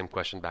ask the same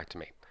question back to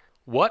me.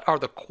 What are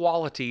the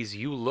qualities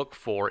you look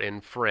for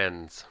in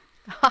friends?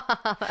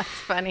 That's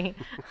funny.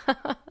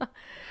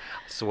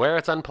 Swear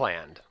it's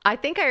unplanned. I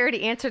think I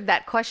already answered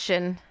that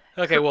question.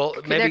 Okay, well,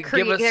 maybe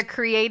give us... They're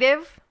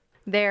creative.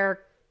 They're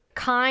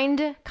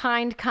kind.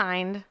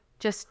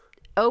 Just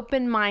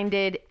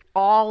open-minded.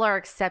 All are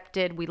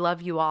accepted. We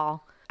love you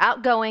all.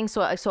 Outgoing,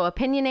 so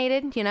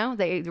opinionated.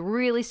 They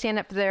really stand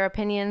up for their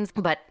opinions,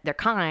 but they're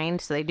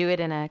kind, so they do it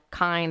in a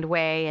kind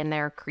way. And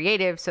they're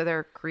creative, so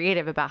they're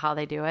creative about how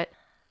they do it.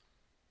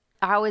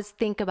 I always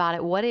think about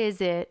it. What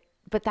is it?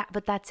 But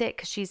that's it.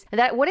 Cause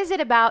what is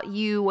it about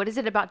you? What is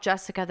it about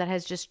Jessica that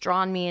has just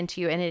drawn me into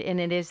you? And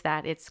it is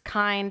that it's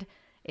kind,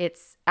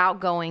 it's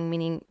outgoing,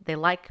 meaning they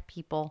like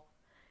people,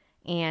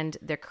 and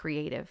they're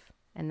creative.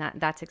 And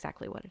that's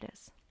exactly what it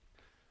is.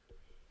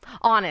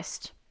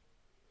 Honest.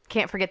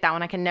 Can't forget that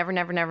one. I can never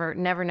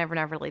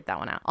leave that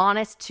one out.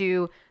 Honest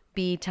to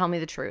be, tell me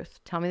the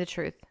truth. Tell me the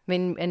truth. I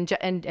mean,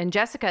 and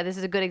Jessica, this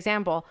is a good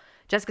example.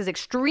 Jessica's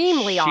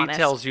extremely honest. She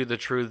tells you the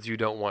truths you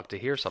don't want to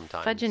hear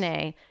sometimes.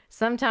 Fudgeonay.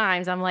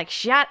 Sometimes I'm like,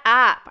 shut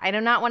up. I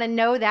do not want to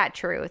know that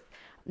truth.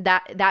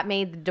 That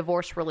made the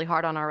divorce really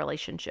hard on our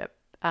relationship.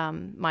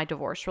 My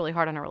divorce really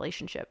hard on our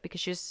relationship because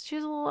she was a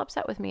little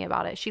upset with me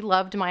about it. She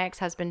loved my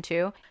ex-husband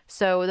too.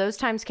 So those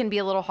times can be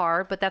a little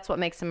hard, but that's what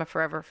makes him a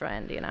forever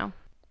friend, you know?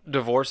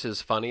 Divorce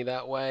is funny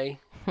that way.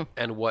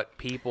 And what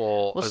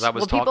people,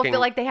 people feel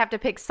like they have to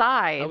pick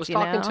sides.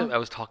 I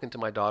was talking to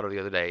my daughter the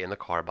other day in the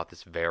car about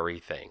this very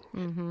thing,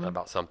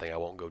 about something I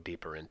won't go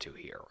deeper into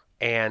here.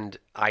 And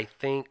I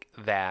think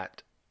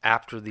that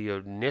after the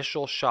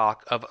initial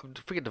shock of,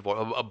 forget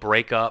divorce, a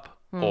breakup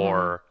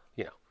or,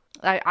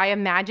 I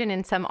imagine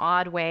in some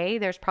odd way,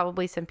 there's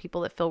probably some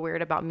people that feel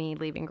weird about me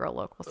leaving Grow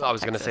Local South I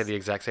was going to say the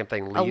exact same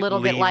thing.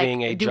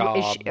 Leaving a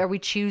job. Are we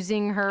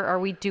choosing her?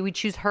 Do we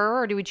choose her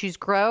or do we choose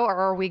Grow? Or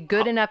are we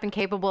good enough and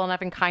capable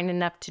enough and kind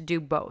enough to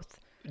do both?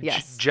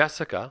 Yes.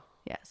 Jessica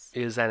yes.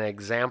 is an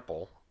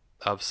example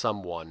of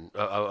someone,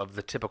 of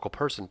the typical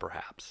person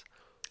perhaps.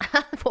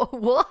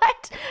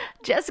 What?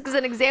 Jessica's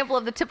an example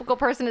of the typical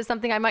person is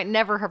something I might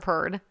never have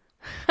heard.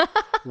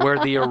 Where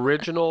the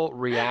original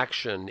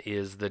reaction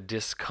is the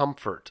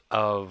discomfort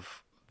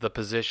of the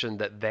position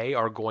that they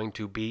are going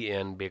to be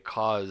in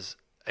because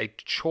a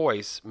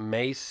choice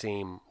may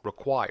seem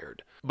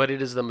required. But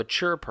it is the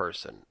mature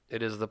person,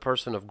 it is the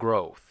person of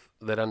growth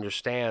that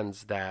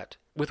understands that,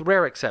 with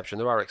rare exception,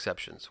 there are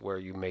exceptions where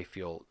you may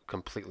feel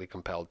completely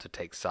compelled to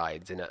take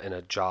sides in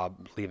a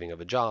job, leaving of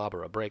a job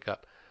or a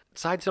breakup.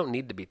 Sides don't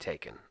need to be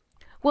taken.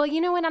 Well,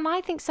 and I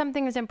think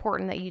something is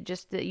important that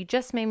you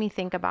just made me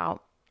think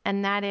about.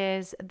 And that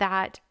is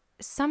that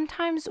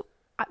sometimes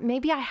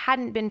maybe I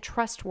hadn't been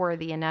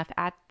trustworthy enough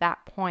at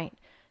that point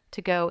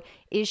to go,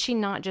 is she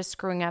not just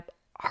screwing up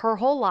her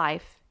whole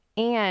life?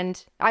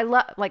 And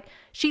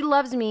she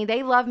loves me.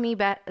 They love me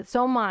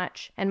so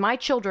much, and my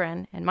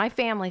children and my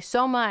family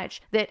so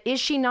much, that is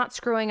she not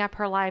screwing up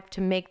her life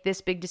to make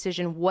this big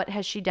decision? What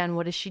has she done?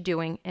 What is she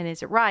doing? And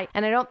is it right?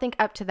 And I don't think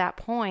up to that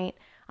point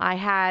I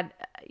had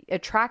a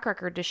track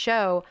record to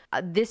show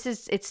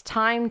it's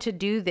time to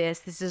do this.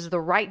 This is the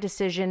right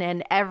decision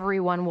and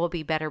everyone will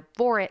be better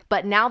for it.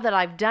 But now that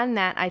I've done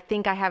that, I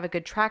think I have a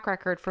good track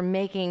record for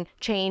making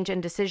change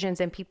and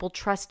decisions, and people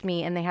trust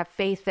me and they have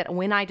faith that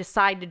when I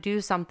decide to do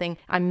something,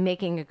 I'm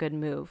making a good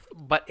move.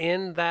 But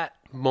in that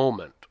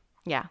moment,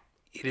 yeah,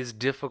 it is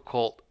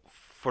difficult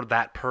for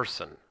that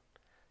person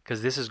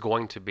because this is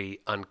going to be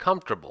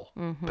uncomfortable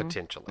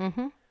potentially.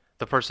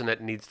 The person that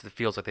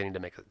feels like they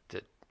need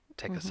to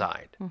take a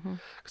side.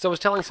 Because I was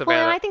telling Savannah...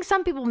 Well, and I think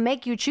some people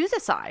make you choose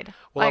a side.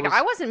 Well,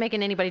 I wasn't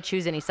making anybody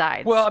choose any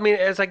sides. Well, I mean,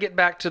 as I get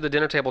back to the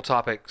dinner table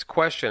topics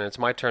question, it's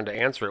my turn to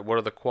answer it. What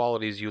are the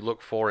qualities you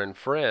look for in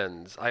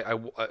friends?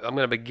 I'm going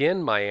to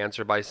begin my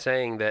answer by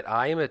saying that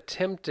I am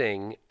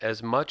attempting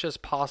as much as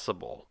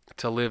possible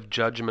to live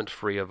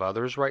judgment-free of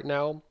others right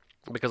now,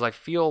 because I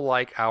feel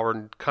like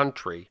our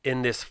country,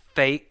 in this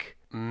fake,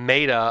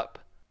 made-up,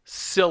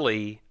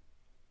 silly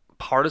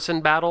partisan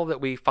battle that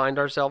we find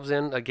ourselves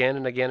in again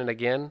and again and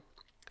again,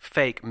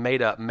 fake,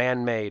 made up,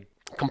 man-made,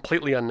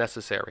 completely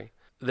unnecessary,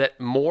 that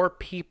more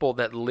people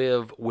that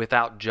live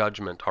without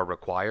judgment are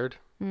required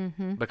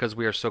because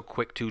we are so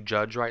quick to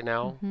judge right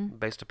now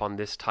based upon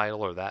this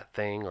title or that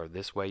thing or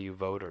this way you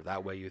vote or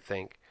that way you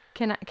think.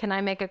 Can I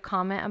make a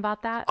comment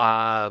about that?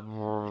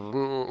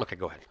 Okay,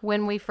 go ahead.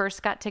 When we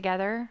first got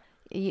together,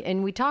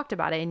 and we talked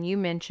about it, and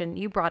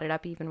you brought it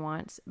up even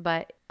once,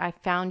 but I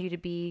found you to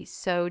be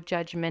so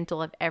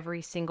judgmental of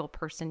every single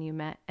person you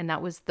met. And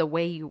that was the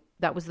way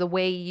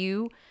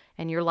you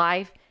and your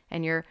life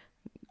and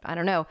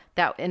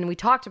and we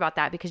talked about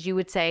that because you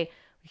would say,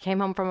 we came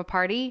home from a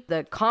party,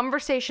 the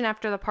conversation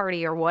after the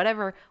party or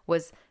whatever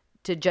was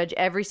to judge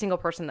every single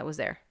person that was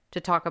there. To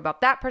talk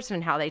about that person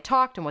and how they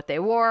talked and what they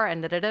wore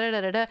and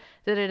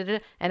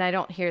and I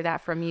don't hear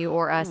that from you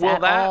or us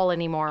all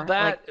anymore.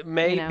 That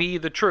may be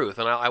the truth,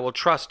 and I will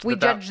trust. We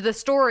judge the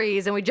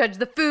stories and we judge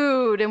the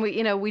food and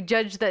we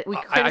judge that we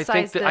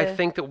criticize. I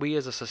think that we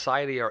as a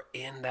society are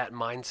in that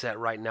mindset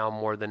right now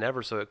more than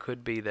ever. So it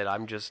could be that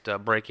I'm just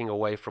breaking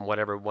away from what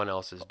everyone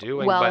else is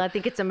doing. Well, I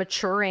think it's a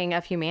maturing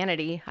of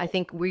humanity. I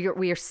think we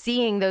are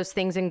seeing those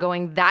things and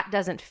going, that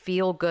doesn't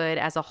feel good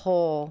as a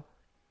whole.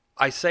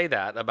 I say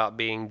that about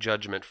being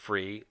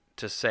judgment-free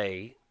to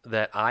say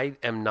that I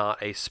am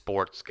not a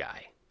sports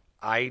guy.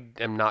 I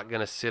am not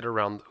going to sit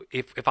around.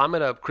 If I'm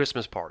at a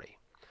Christmas party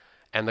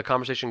and the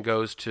conversation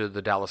goes to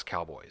the Dallas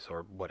Cowboys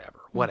or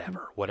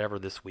whatever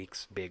this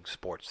week's big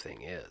sports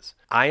thing is,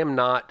 I am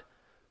not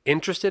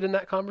interested in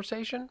that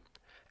conversation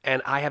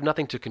and I have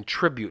nothing to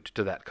contribute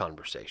to that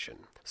conversation.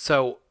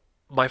 So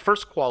My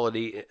first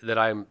quality that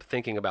I'm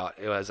thinking about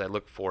as I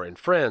look for in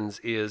friends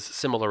is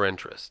similar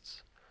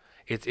interests.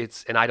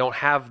 And I don't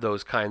have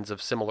those kinds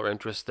of similar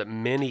interests that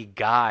many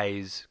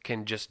guys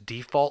can just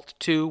default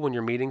to when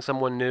you're meeting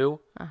someone new.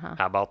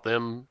 How about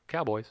them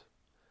Cowboys?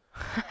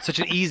 Such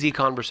an easy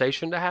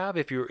conversation to have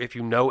if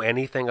you know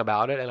anything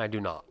about it, and I do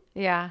not.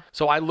 Yeah.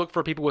 So I look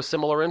for people with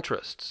similar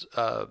interests,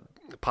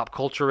 pop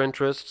culture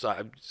interests.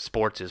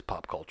 Sports is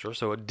pop culture,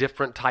 so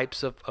different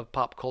types of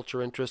pop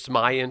culture interests,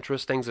 my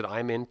interests, things that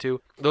I'm into.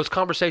 Those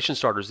conversation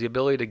starters, the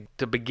ability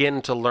to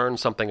begin to learn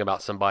something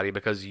about somebody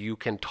because you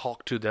can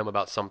talk to them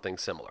about something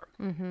similar.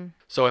 Mm-hmm.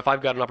 So if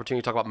I've got an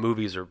opportunity to talk about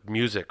movies or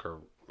music or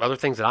other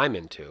things that I'm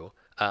into,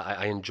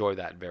 I enjoy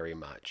that very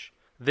much.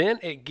 Then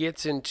it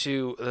gets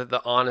into the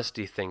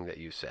honesty thing that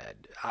you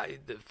said.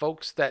 The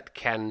folks that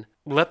can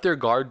let their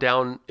guard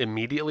down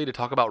immediately to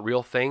talk about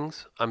real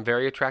things, I'm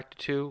very attracted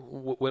to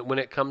when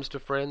it comes to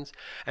friends.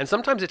 And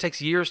sometimes it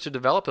takes years to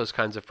develop those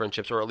kinds of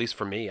friendships, or at least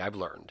for me, I've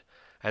learned.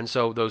 And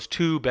so those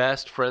two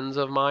best friends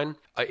of mine,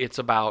 it's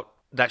about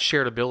that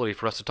shared ability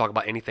for us to talk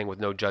about anything with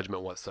no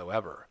judgment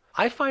whatsoever.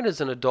 I find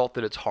as an adult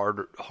that it's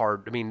hard. I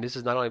mean, I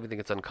don't even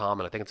think it's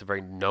uncommon. I think it's a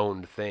very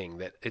known thing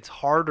that it's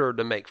harder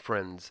to make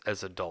friends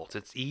as adults.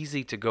 It's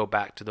easy to go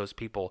back to those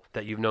people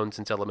that you've known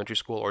since elementary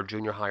school or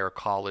junior high or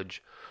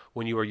college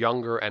when you were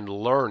younger and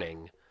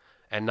learning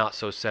and not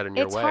so set in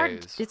your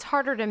ways. It's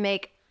harder to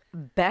make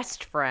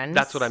best friends.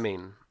 That's what I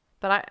mean.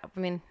 But I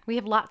mean, we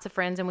have lots of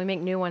friends and we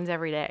make new ones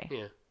every day.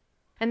 Yeah.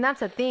 And that's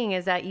the thing,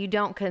 is that you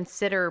don't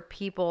consider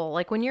people,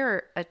 like when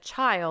you're a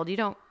child, you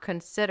don't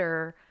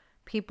consider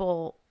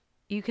people,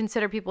 you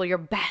consider people your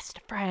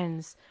best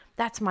friends.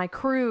 That's my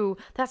crew.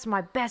 That's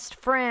my best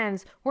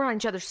friends. We're on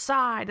each other's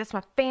side. That's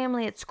my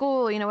family at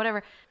school,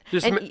 whatever.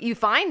 You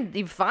find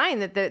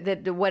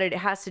that what it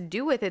has to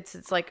do with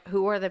it's like,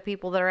 who are the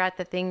people that are at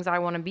the things I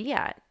want to be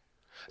at?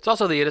 It's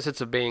also the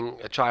innocence of being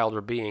a child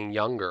or being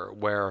younger,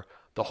 where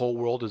the whole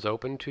world is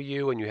open to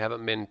you and you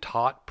haven't been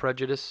taught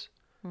prejudice.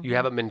 Mm-hmm. You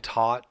haven't been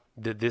taught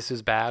that this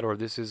is bad or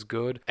this is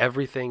good.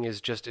 Everything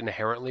is just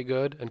inherently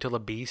good until a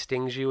bee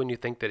stings you and you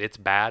think that it's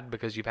bad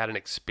because you've had an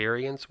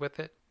experience with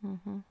it.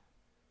 Mm-hmm.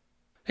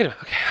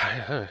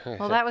 Okay.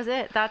 Well, that was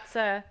it. That's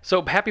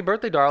So happy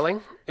birthday,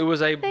 darling. It was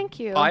Thank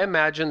you. I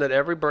imagine that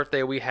every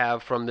birthday we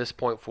have from this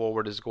point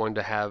forward is going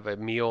to have a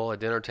meal, a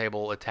dinner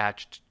table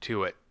attached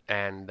to it.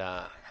 And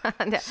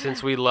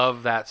since we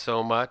love that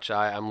so much,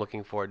 I'm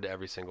looking forward to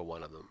every single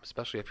one of them,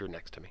 especially if you're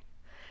next to me.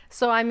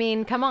 So, I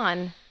mean, come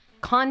on.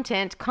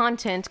 Content.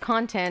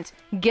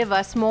 Give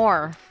us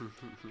more.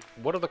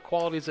 What are the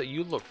qualities that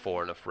you look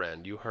for in a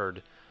friend? You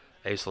heard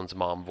Aislyn's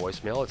mom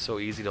voicemail. It's so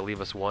easy to leave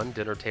us one,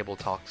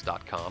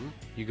 dinnertabletalks.com.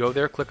 You go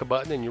there, click a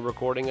button, and you're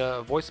recording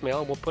a voicemail,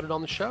 and we'll put it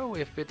on the show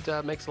if it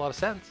makes a lot of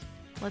sense.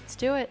 Let's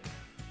do it.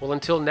 Well,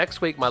 until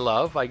next week, my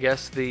love, I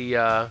guess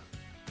the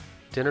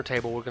dinner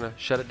table, we're going to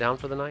shut it down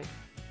for the night?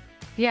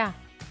 Yeah.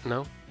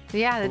 No?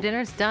 Yeah, the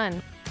dinner's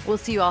done. We'll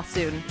see you all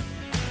soon.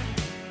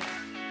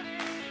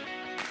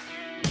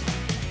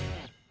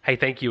 Hey,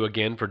 thank you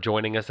again for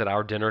joining us at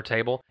our dinner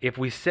table. If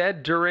we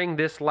said during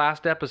this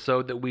last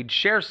episode that we'd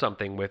share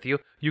something with you,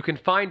 you can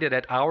find it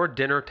at Our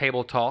Dinner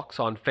Table Talks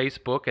on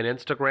Facebook and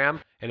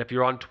Instagram. And if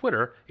you're on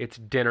Twitter, it's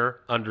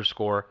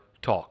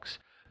dinner_talks.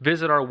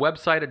 Visit our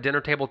website at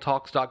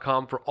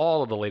dinnertabletalks.com for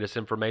all of the latest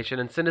information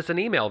and send us an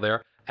email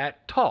there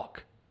at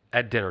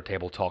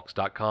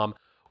talk@dinnertabletalks.com.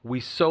 We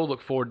so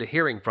look forward to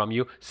hearing from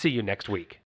you. See you next week.